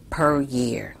per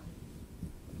year.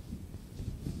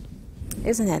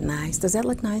 Isn't that nice? Does that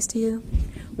look nice to you?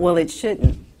 Well, it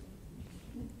shouldn't.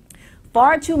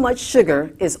 Far too much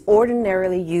sugar is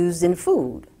ordinarily used in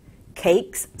food.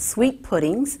 Cakes, sweet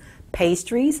puddings,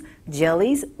 pastries,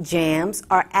 jellies, jams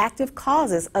are active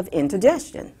causes of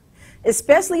indigestion.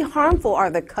 Especially harmful are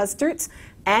the custards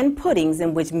and puddings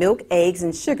in which milk, eggs,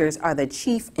 and sugars are the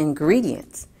chief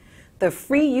ingredients. The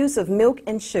free use of milk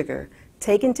and sugar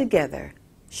taken together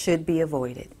should be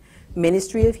avoided.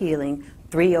 Ministry of Healing,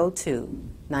 302,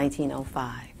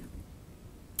 1905.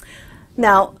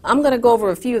 Now, I'm going to go over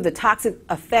a few of the toxic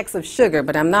effects of sugar,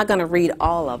 but I'm not going to read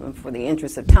all of them for the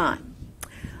interest of time.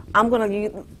 I'm going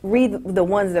to read the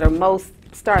ones that are most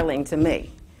startling to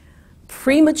me.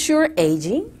 Premature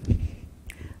aging,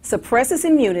 suppresses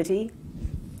immunity,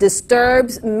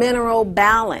 disturbs mineral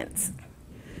balance.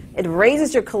 It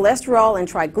raises your cholesterol and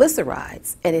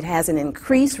triglycerides, and it has an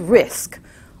increased risk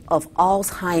of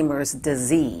Alzheimer's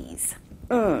disease.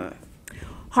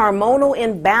 Hormonal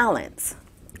imbalance,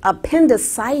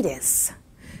 appendicitis,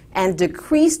 and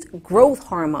decreased growth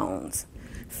hormones,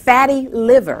 fatty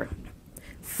liver,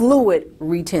 fluid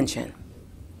retention,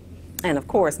 and of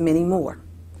course many more.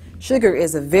 Sugar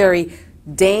is a very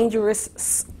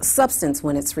dangerous substance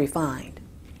when it's refined.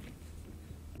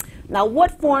 Now,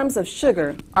 what forms of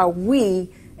sugar are we,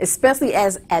 especially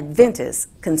as Adventists,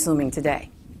 consuming today?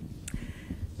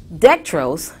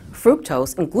 Dextrose,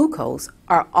 fructose, and glucose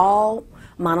are all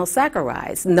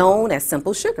monosaccharides known as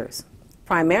simple sugars.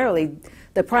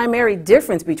 The primary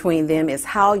difference between them is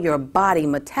how your body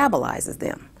metabolizes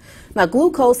them. Now,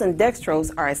 glucose and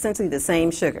dextrose are essentially the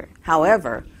same sugar.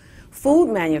 However, food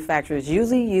manufacturers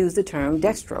usually use the term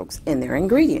dextrose in their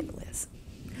ingredient list.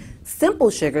 Simple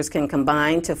sugars can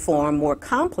combine to form more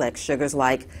complex sugars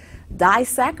like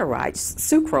disaccharides,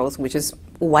 sucrose, which is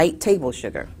white table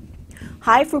sugar.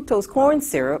 High fructose corn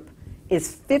syrup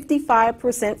is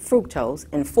 55% fructose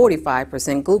and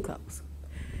 45% glucose.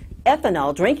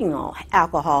 Ethanol, drinking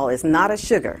alcohol, is not a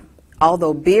sugar,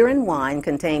 although beer and wine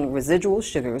contain residual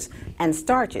sugars and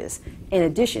starches in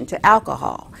addition to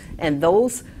alcohol. And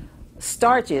those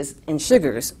starches and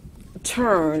sugars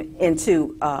turn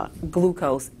into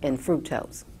glucose and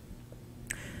fructose.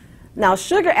 Now,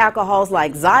 sugar alcohols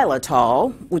like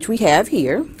xylitol, which we have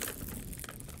here,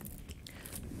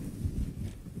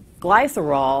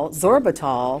 glycerol,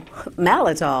 sorbitol,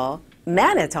 maltitol,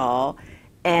 mannitol,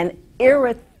 and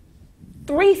erythritol,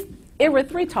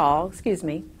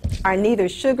 are neither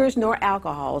sugars nor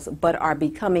alcohols, but are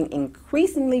becoming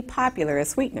increasingly popular as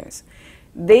sweeteners.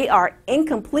 They are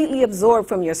incompletely absorbed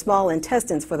from your small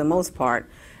intestines for the most part,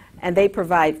 and they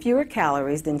provide fewer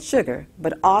calories than sugar,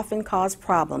 but often cause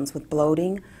problems with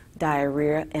bloating,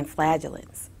 diarrhea, and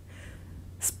flatulence.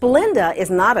 Splenda is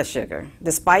not a sugar,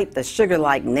 despite the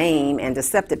sugar-like name and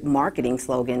deceptive marketing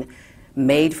slogan,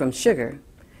 made from sugar.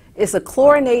 It's a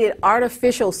chlorinated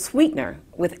artificial sweetener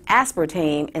with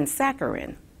aspartame and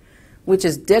saccharin, which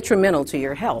is detrimental to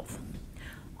your health.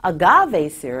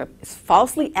 Agave syrup is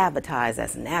falsely advertised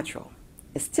as natural.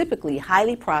 It's typically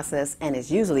highly processed and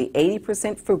is usually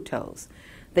 80% fructose.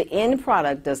 The end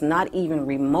product does not even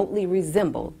remotely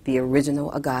resemble the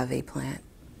original agave plant.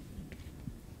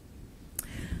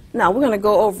 Now we're going to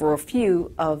go over a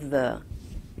few of the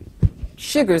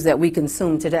sugars that we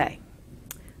consume today.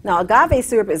 Now, agave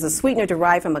syrup is a sweetener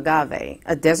derived from agave,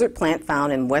 a desert plant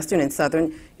found in western and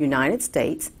southern United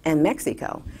States and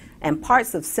Mexico, and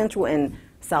parts of Central and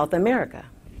South America.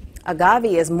 Agave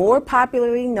is more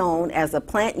popularly known as a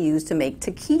plant used to make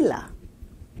tequila.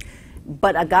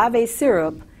 But agave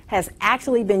syrup has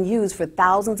actually been used for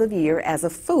thousands of years as a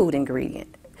food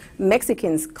ingredient.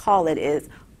 Mexicans call it as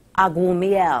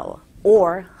aguamiel,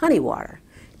 or honey water,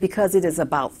 because it is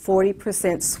about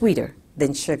 40% sweeter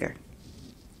than sugar.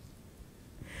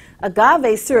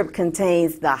 Agave syrup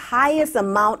contains the highest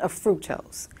amount of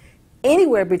fructose,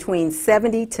 anywhere between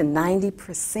 70 to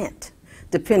 90%,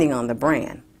 depending on the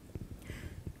brand.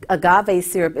 Agave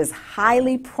syrup is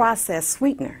highly processed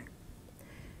sweetener.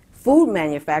 Food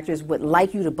manufacturers would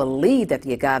like you to believe that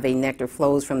the agave nectar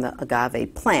flows from the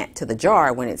agave plant to the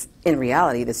jar when it's, in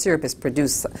reality, the syrup is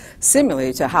produced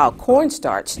similarly to how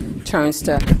cornstarch turns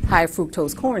to high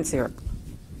fructose corn syrup.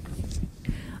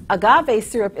 Agave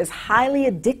syrup is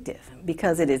highly addictive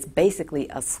because it is basically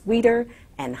a sweeter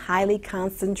and highly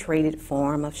concentrated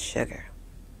form of sugar.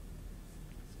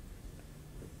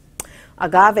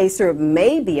 Agave syrup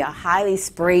may be a highly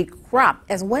sprayed crop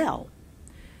as well.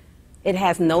 It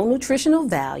has no nutritional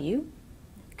value,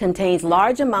 contains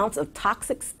large amounts of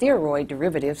toxic steroid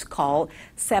derivatives called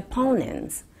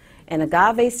saponins, and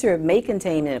agave syrup may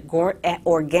contain an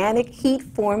organic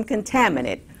heat-formed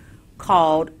contaminant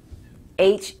called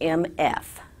HMF.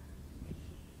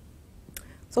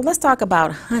 So let's talk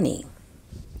about honey.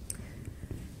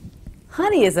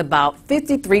 Honey is about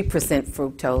 53%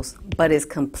 fructose, but is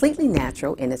completely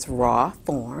natural in its raw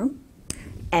form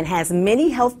and has many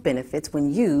health benefits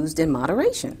when used in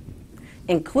moderation,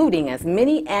 including as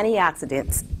many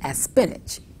antioxidants as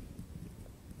spinach.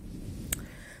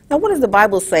 Now, what does the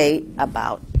Bible say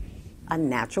about a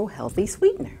natural, healthy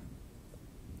sweetener?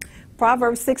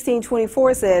 Proverbs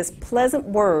 16:24 says, "Pleasant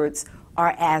words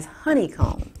are as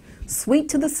honeycomb, sweet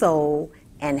to the soul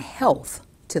and health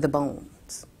to the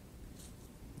bones."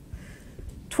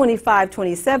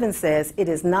 25:27 says, "It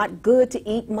is not good to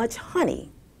eat much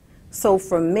honey, so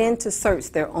for men to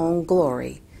search their own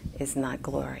glory is not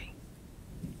glory."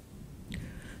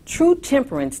 True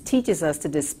temperance teaches us to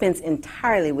dispense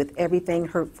entirely with everything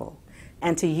hurtful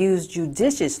and to use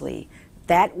judiciously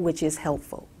that which is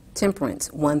helpful. Temperance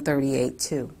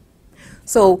 138:2.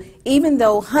 So even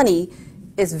though honey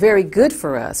is very good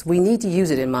for us, we need to use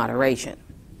it in moderation.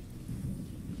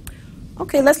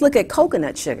 Okay, let's look at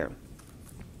coconut sugar.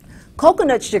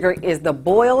 Coconut sugar is the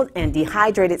boiled and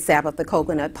dehydrated sap of the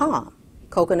coconut palm.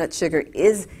 Coconut sugar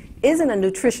isn't a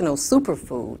nutritional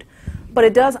superfood, but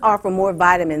it does offer more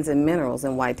vitamins and minerals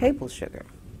than white table sugar.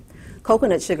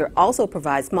 Coconut sugar also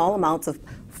provides small amounts of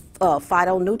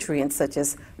phytonutrients such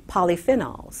as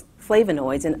polyphenols,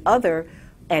 flavonoids, and other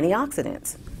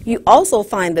antioxidants. You also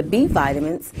find the B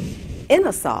vitamins,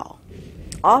 inosol,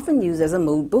 often used as a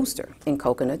mood booster in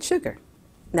coconut sugar.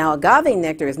 Now, agave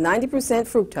nectar is 90%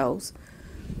 fructose,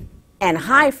 and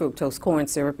high fructose corn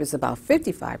syrup is about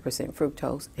 55%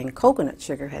 fructose, and coconut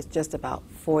sugar has just about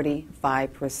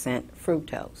 45%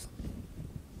 fructose.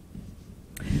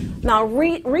 Now,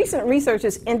 recent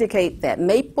researchers indicate that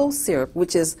maple syrup,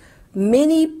 which is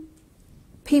many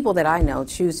people that I know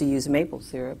choose to use maple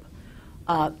syrup,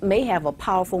 may have a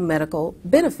powerful medical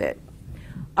benefit.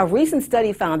 A recent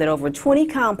study found that over 20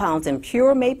 compounds in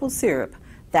pure maple syrup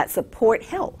that support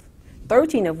health,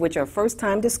 13 of which are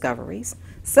first-time discoveries.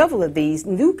 Several of these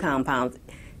new compounds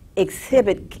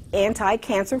exhibit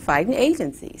anti-cancer fighting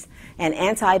agencies and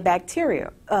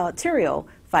antibacterial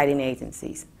fighting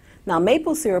agencies. Now,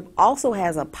 maple syrup also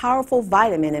has a powerful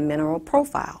vitamin and mineral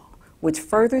profile, which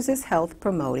furthers its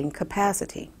health-promoting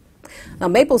capacity. Now,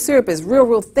 maple syrup is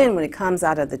real thin when it comes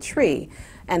out of the tree,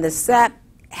 and the sap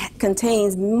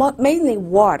contains mainly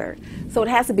water, so it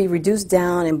has to be reduced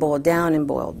down and boiled down and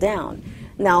boiled down.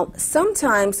 Now,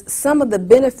 sometimes some of the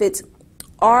benefits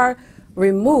are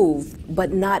removed,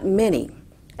 but not many.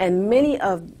 and many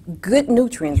of good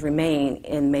nutrients remain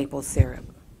in maple syrup.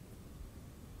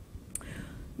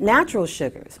 Natural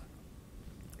sugars.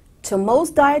 To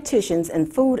most dietitians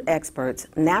and food experts,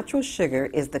 natural sugar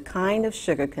is the kind of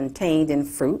sugar contained in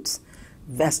fruits,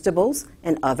 vegetables,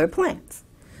 and other plants.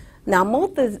 Now,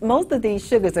 most of these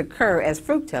sugars occur as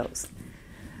fructose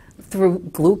through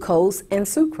glucose and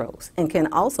sucrose and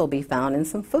can also be found in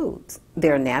some foods. They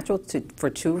are natural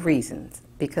for two reasons: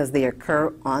 because they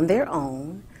occur on their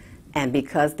own and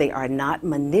because they are not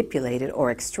manipulated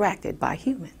or extracted by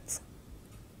humans.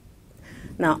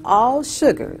 Now, all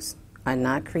sugars are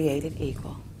not created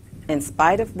equal. In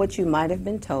spite of what you might have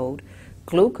been told,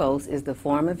 glucose is the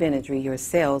form of energy your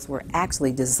cells were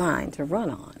actually designed to run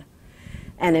on.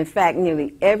 And in fact,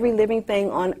 nearly every living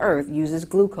thing on earth uses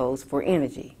glucose for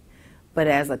energy. But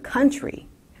as a country,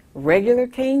 regular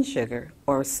cane sugar,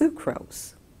 or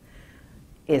sucrose,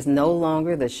 is no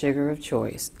longer the sugar of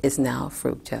choice. It's now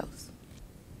fructose.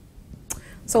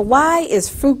 So why is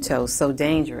fructose so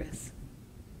dangerous?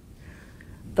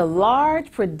 The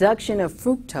large production of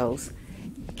fructose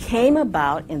came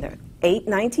about in the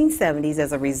 1970s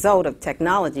as a result of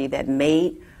technology that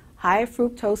made high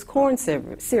fructose corn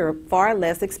syrup far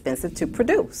less expensive to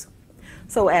produce.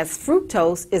 So as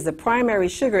fructose is the primary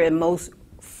sugar in most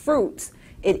fruits,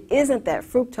 it isn't that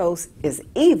fructose is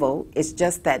evil, it's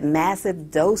just that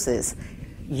massive doses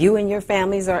you and your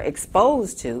families are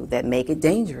exposed to that make it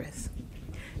dangerous.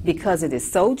 Because it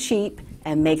is so cheap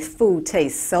and makes food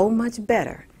taste so much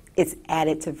better, it's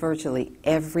added to virtually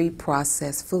every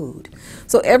processed food.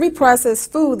 So every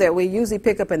processed food that we usually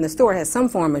pick up in the store has some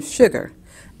form of sugar,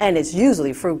 and it's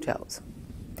usually fructose.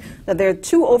 Now, there are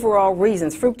two overall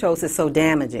reasons fructose is so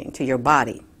damaging to your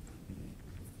body.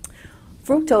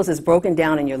 Fructose is broken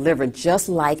down in your liver just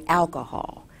like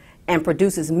alcohol and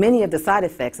produces many of the side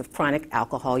effects of chronic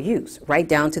alcohol use, right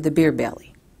down to the beer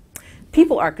belly.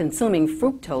 People are consuming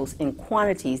fructose in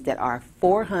quantities that are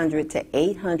 400 to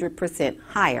 800%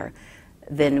 higher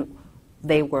than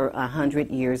they were 100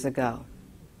 years ago.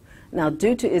 Now,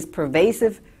 due to its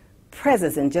pervasive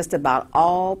presence in just about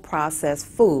all processed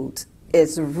foods,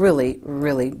 it's really,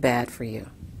 really bad for you.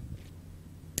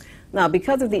 Now,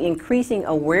 because of the increasing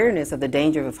awareness of the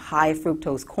danger of high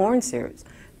fructose corn syrups,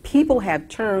 people have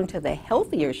turned to the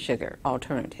healthier sugar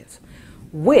alternatives,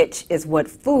 which is what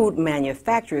food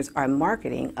manufacturers are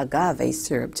marketing agave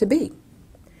syrup to be.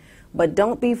 But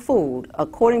don't be fooled.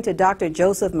 According to Dr.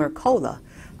 Joseph Mercola,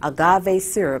 agave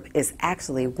syrup is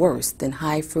actually worse than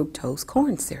high fructose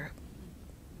corn syrup.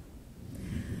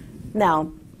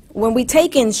 Now, when we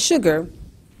take in sugar,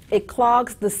 it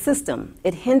clogs the system.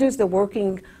 It hinders the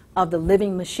working of the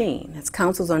living machine. That's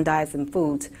Counsels on Diets and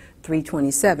Foods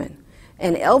 327.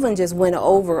 And Elvin just went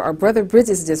over, or Brother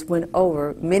Bridges just went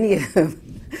over many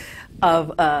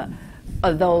of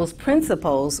those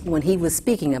principles when he was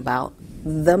speaking about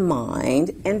the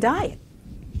mind and diet.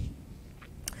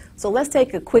 So let's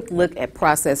take a quick look at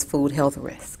processed food health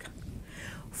risk.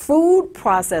 Food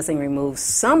processing removes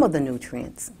some of the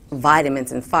nutrients,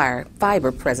 vitamins, and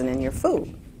fiber present in your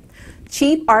food.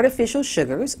 Cheap artificial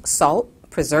sugars, salt,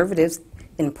 preservatives,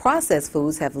 in processed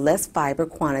foods have less fiber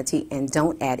quantity and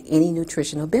don't add any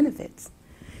nutritional benefits.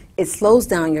 It slows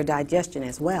down your digestion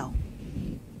as well.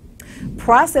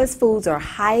 Processed foods are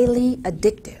highly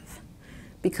addictive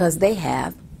because they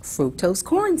have fructose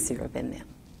corn syrup in them.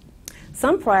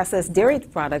 Some processed dairy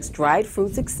products, dried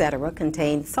fruits, etc.,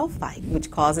 contain sulfite, which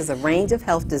causes a range of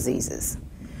health diseases.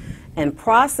 And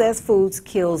processed foods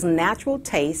kills natural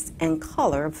taste and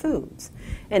color of foods.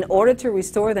 In order to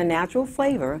restore the natural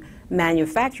flavor,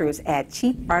 manufacturers add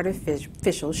cheap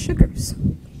artificial sugars.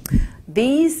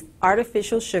 These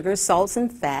artificial sugars, salts,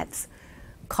 and fats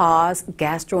cause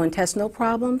gastrointestinal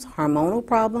problems, hormonal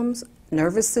problems,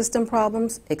 nervous system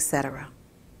problems, etc.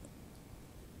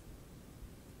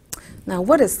 Now,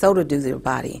 what does soda do to your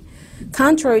body?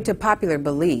 Contrary to popular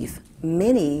belief,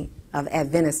 many of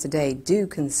Adventists today do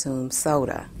consume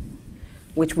soda,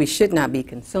 which we should not be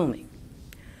consuming.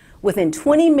 Within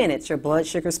 20 minutes, your blood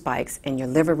sugar spikes and your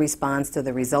liver responds to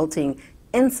the resulting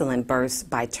insulin burst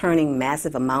by turning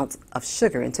massive amounts of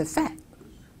sugar into fat.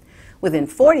 Within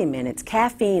 40 minutes,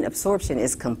 caffeine absorption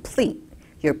is complete.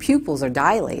 Your pupils are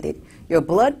dilated, your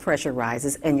blood pressure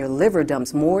rises, and your liver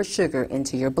dumps more sugar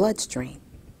into your bloodstream.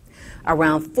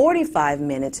 Around 45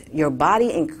 minutes, your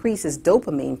body increases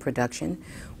dopamine production,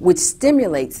 which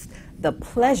stimulates the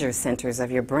pleasure centers of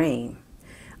your brain.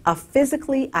 A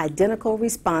physically identical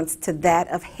response to that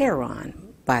of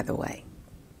heroin, by the way.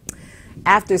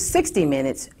 After 60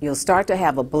 minutes, you'll start to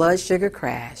have a blood sugar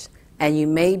crash, and you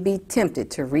may be tempted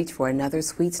to reach for another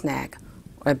sweet snack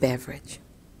or beverage.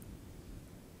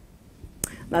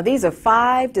 Now, these are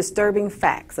 5 disturbing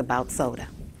facts about soda.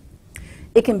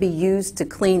 It can be used to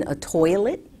clean a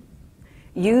toilet.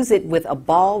 Use it with a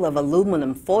ball of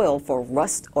aluminum foil for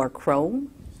rust or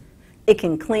chrome. It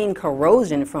can clean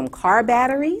corrosion from car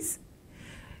batteries.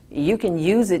 You can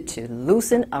use it to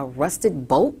loosen a rusted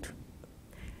bolt.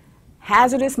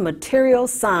 Hazardous material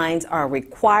signs are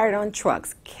required on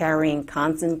trucks carrying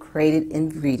concentrated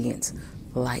ingredients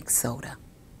like soda.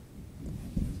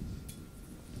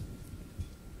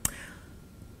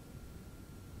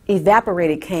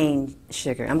 Evaporated cane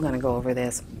sugar. I'm going to go over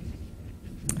this.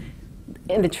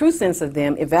 In the true sense of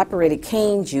them, evaporated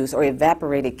cane juice or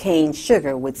evaporated cane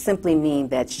sugar would simply mean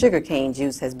that sugar cane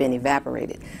juice has been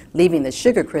evaporated, leaving the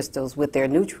sugar crystals with their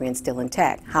nutrients still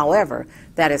intact. However,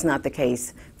 that is not the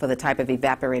case for the type of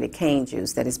evaporated cane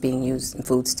juice that is being used in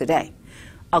foods today.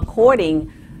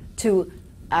 According to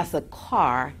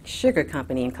Azucar Sugar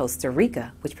Company in Costa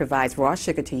Rica, which provides raw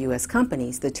sugar to U.S.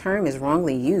 companies, the term is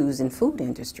wrongly used in food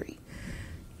industry.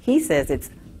 He says it's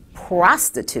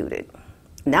prostituted.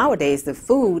 Nowadays, the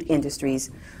food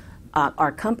industries,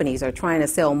 our companies are trying to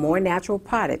sell more natural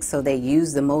products, so they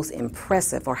use the most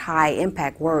impressive or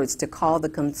high-impact words to call the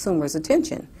consumer's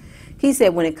attention. He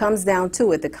said when it comes down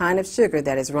to it, the kind of sugar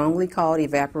that is wrongly called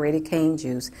evaporated cane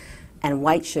juice and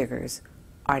white sugars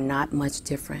are not much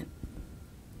different.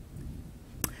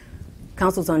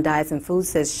 Counsels on Diets and Foods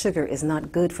says sugar is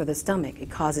not good for the stomach.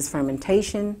 It causes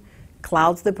fermentation,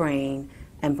 clouds the brain,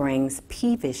 and brings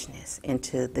peevishness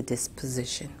into the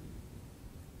disposition.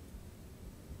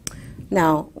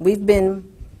 Now, we've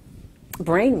been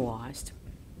brainwashed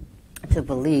to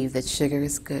believe that sugar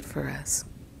is good for us.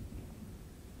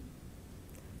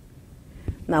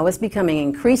 Now, it's becoming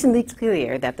increasingly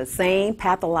clear that the same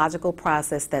pathological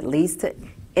process that leads to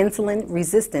insulin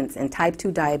resistance and type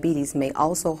 2 diabetes may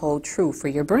also hold true for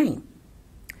your brain.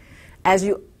 As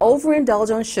you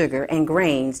overindulge on sugar and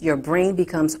grains, your brain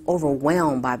becomes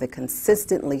overwhelmed by the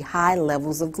consistently high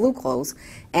levels of glucose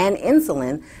and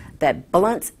insulin that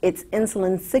blunts its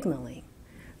insulin signaling,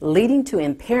 leading to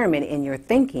impairment in your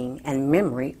thinking and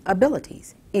memory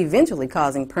abilities, eventually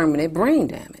causing permanent brain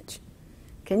damage.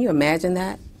 Can you imagine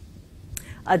that?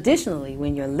 Additionally,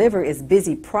 when your liver is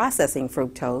busy processing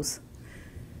fructose,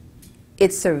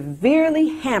 it severely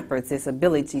hampers its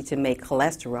ability to make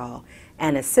cholesterol,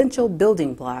 an essential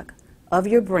building block of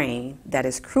your brain that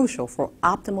is crucial for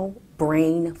optimal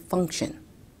brain function.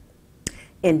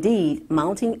 Indeed,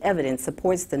 mounting evidence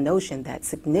supports the notion that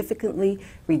significantly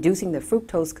reducing the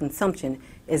fructose consumption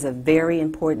is a very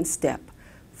important step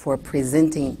for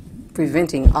preventing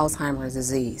Alzheimer's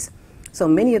disease. So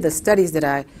many of the studies that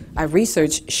I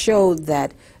researched showed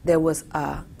that there was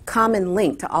a common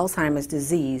link to Alzheimer's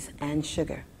disease and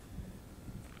sugar.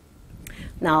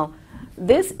 Now,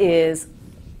 this is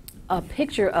a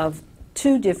picture of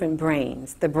 2 different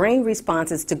brains. The brain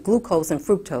responses to glucose and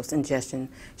fructose ingestion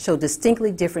show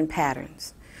distinctly different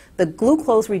patterns. The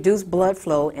glucose-reduced blood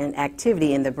flow and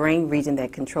activity in the brain region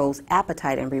that controls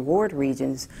appetite and reward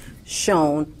regions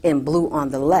shown in blue on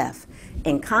the left.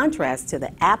 In contrast to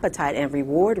the appetite and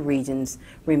reward regions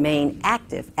remain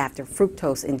active after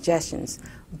fructose ingestions,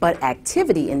 but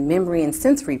activity in memory and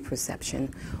sensory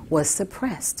perception was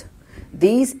suppressed.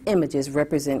 These images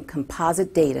represent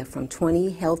composite data from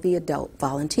 20 healthy adult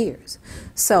volunteers.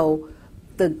 So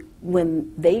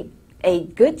when they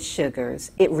ate good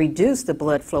sugars, it reduced the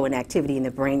blood flow and activity in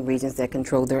the brain regions that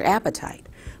control their appetite.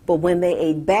 But when they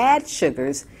ate bad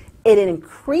sugars, it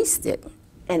increased it,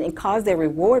 and it caused their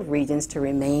reward regions to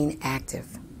remain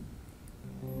active.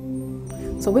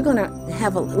 So we're going to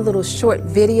have a little short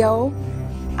video.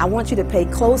 I want you to pay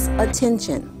close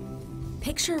attention.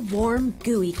 Picture warm,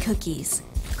 gooey cookies,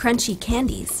 crunchy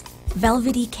candies,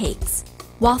 velvety cakes,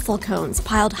 waffle cones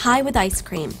piled high with ice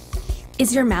cream.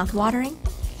 Is your mouth watering?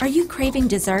 Are you craving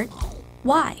dessert?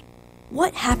 Why?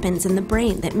 What happens in the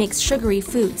brain that makes sugary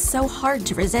foods so hard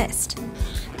to resist?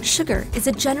 Sugar is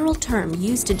a general term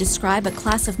used to describe a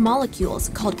class of molecules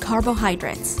called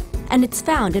carbohydrates, and it's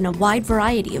found in a wide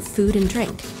variety of food and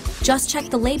drink. Just check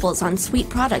the labels on sweet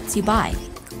products you buy.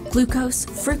 Glucose,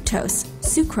 fructose,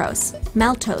 sucrose,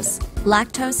 maltose,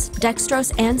 lactose,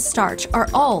 dextrose, and starch are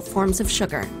all forms of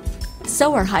sugar.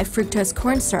 So are high fructose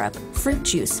corn syrup, fruit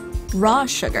juice, raw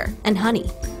sugar, and honey.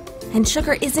 And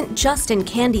sugar isn't just in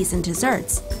candies and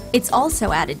desserts. It's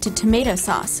also added to tomato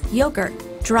sauce, yogurt,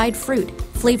 dried fruit,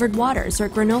 flavored waters, or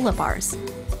granola bars.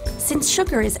 Since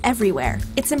sugar is everywhere,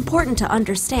 it's important to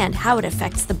understand how it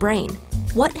affects the brain.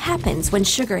 What happens when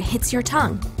sugar hits your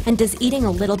tongue? And does eating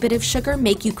a little bit of sugar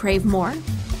make you crave more?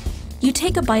 You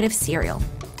take a bite of cereal.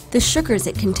 The sugars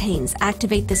it contains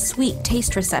activate the sweet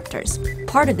taste receptors,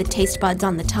 part of the taste buds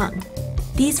on the tongue.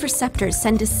 These receptors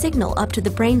send a signal up to the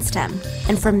brainstem,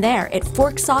 and from there it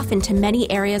forks off into many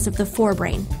areas of the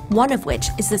forebrain, one of which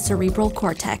is the cerebral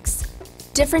cortex.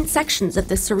 Different sections of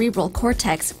the cerebral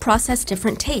cortex process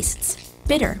different tastes: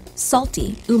 bitter,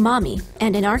 salty, umami,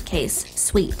 and in our case,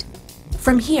 sweet.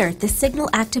 From here, the signal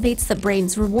activates the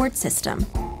brain's reward system.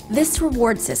 This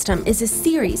reward system is a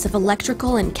series of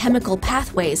electrical and chemical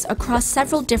pathways across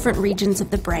several different regions of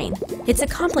the brain. It's a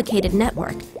complicated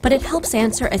network, but it helps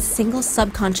answer a single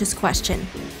subconscious question.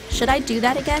 Should I do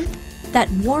that again? That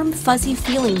warm, fuzzy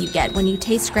feeling you get when you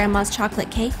taste Grandma's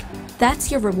chocolate cake? That's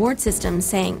your reward system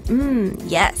saying,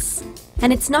 yes.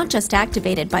 And it's not just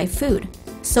activated by food.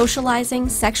 Socializing,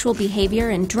 sexual behavior,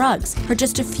 and drugs are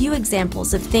just a few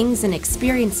examples of things and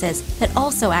experiences that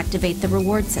also activate the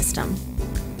reward system.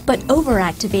 But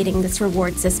overactivating this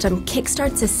reward system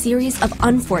kickstarts a series of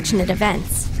unfortunate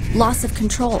events: loss of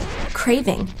control,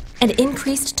 craving, and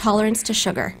increased tolerance to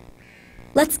sugar.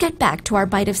 Let's get back to our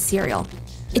bite of cereal.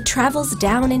 It travels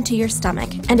down into your stomach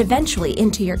and eventually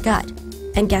into your gut.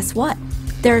 And guess what?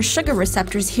 There are sugar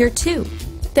receptors here too.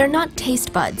 They're not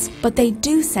taste buds, but they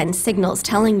do send signals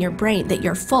telling your brain that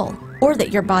you're full, or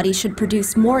that your body should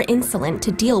produce more insulin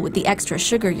to deal with the extra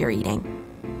sugar you're eating.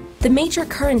 The major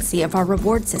currency of our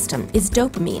reward system is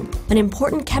dopamine, an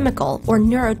important chemical or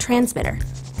neurotransmitter.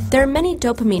 There are many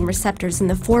dopamine receptors in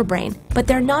the forebrain, but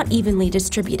they're not evenly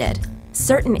distributed.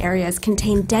 Certain areas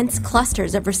contain dense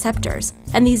clusters of receptors,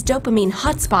 and these dopamine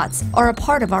hotspots are a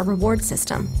part of our reward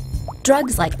system.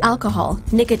 Drugs like alcohol,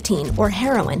 nicotine, or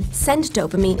heroin send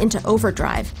dopamine into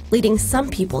overdrive, leading some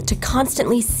people to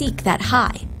constantly seek that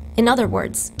high. In other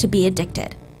words, to be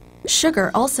addicted.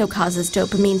 Sugar also causes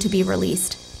dopamine to be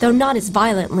released, though not as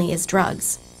violently as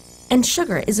drugs. And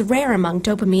sugar is rare among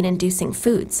dopamine-inducing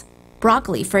foods.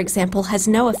 Broccoli, for example, has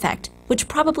no effect, which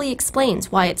probably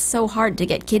explains why it's so hard to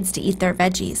get kids to eat their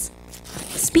veggies.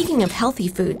 Speaking of healthy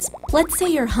foods, let's say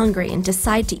you're hungry and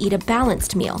decide to eat a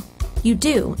balanced meal. You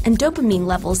do, and dopamine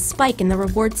levels spike in the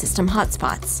reward system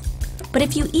hotspots. But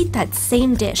if you eat that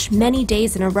same dish many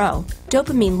days in a row,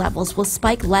 dopamine levels will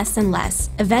spike less and less,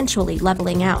 eventually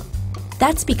leveling out.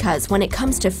 That's because when it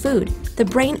comes to food, the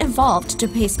brain evolved to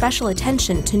pay special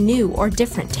attention to new or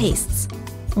different tastes.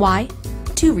 Why?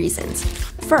 2 reasons.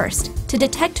 First, to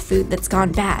detect food that's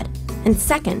gone bad. And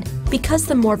second, because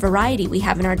the more variety we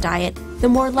have in our diet, the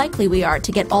more likely we are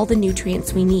to get all the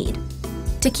nutrients we need.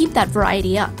 To keep that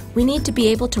variety up, we need to be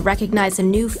able to recognize a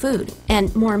new food,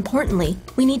 and more importantly,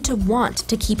 we need to want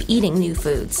to keep eating new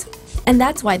foods. And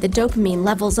that's why the dopamine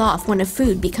levels off when a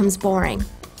food becomes boring.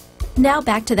 Now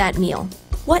back to that meal.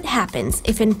 What happens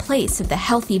if in place of the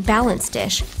healthy, balanced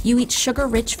dish, you eat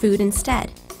sugar-rich food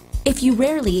instead? If you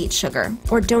rarely eat sugar,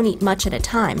 or don't eat much at a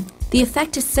time, the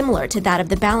effect is similar to that of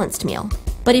the balanced meal.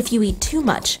 But if you eat too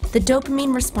much, the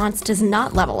dopamine response does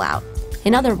not level out.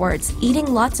 In other words,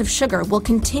 eating lots of sugar will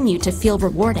continue to feel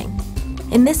rewarding.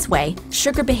 In this way,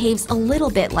 sugar behaves a little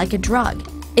bit like a drug.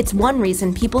 It's one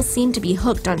reason people seem to be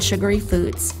hooked on sugary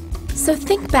foods. So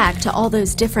think back to all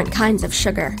those different kinds of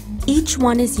sugar. Each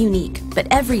one is unique, but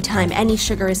every time any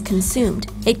sugar is consumed,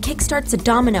 it kickstarts a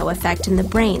domino effect in the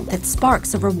brain that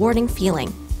sparks a rewarding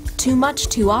feeling. Too much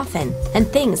too often, and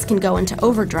things can go into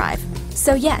overdrive.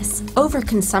 So yes,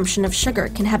 overconsumption of sugar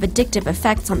can have addictive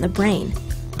effects on the brain.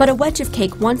 But a wedge of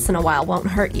cake once in a while won't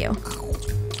hurt you.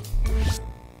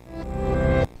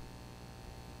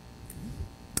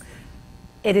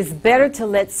 It is better to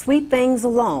let sweet things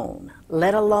alone,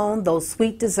 let alone those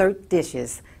sweet dessert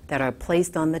dishes that are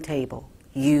placed on the table.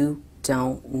 You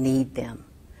don't need them.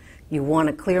 You want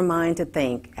a clear mind to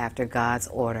think after God's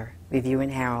order. Review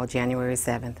and Herald, January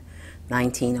 7th,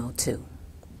 1902.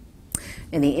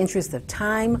 In the interest of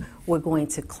time, we're going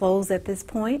to close at this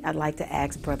point. I'd like to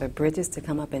ask Brother Bridges to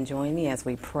come up and join me as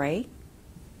we pray.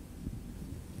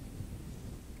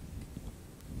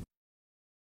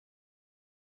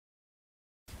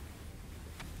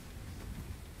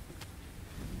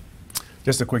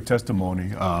 Just a quick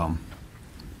testimony.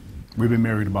 We've been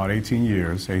married about 18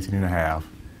 years, 18 and a half.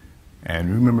 And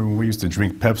remember when we used to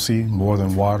drink Pepsi more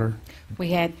than water?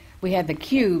 We had the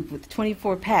cube with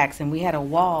 24 packs, and we had a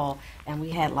wall, and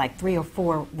we had like 3 or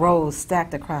 4 rows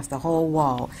stacked across the whole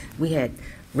wall. We had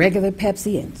regular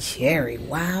Pepsi and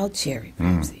wild cherry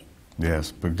Pepsi.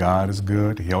 Yes, but God is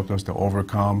good. He helped us to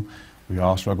overcome. We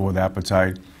all struggle with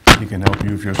appetite. He can help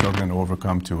you if you're struggling to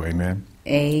overcome too. Amen?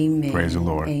 Amen. Praise the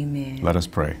Lord. Amen. Let us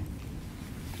pray.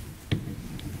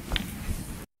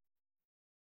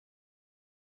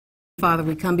 Father,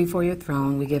 we come before your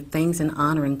throne. We give thanks and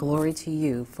honor and glory to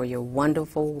you for your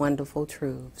wonderful, wonderful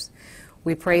truths.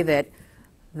 We pray that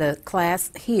The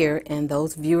class here and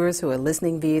those viewers who are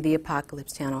listening via the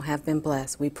Apocalypse Channel have been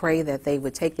blessed. We pray that they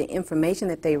would take the information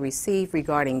that they receive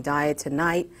regarding diet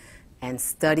tonight and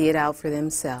study it out for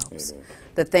themselves. Amen.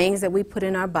 The things that we put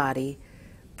in our body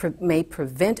may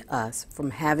prevent us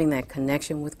from having that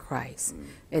connection with Christ.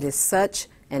 It is such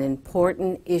an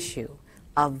important issue,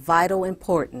 of vital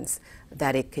importance,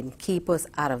 that it can keep us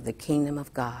out of the kingdom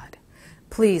of God.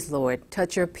 Please, Lord,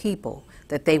 touch your people,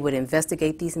 that they would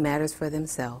investigate these matters for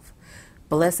themselves.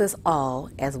 Bless us all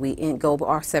as we go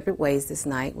our separate ways this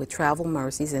night with travel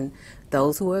mercies and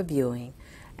those who are viewing,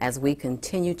 as we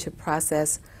continue to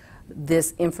process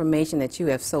this information that you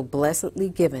have so blessedly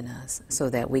given us so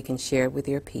that we can share it with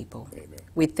your people. Amen.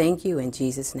 We thank you in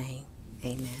Jesus' name.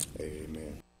 Amen.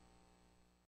 Amen.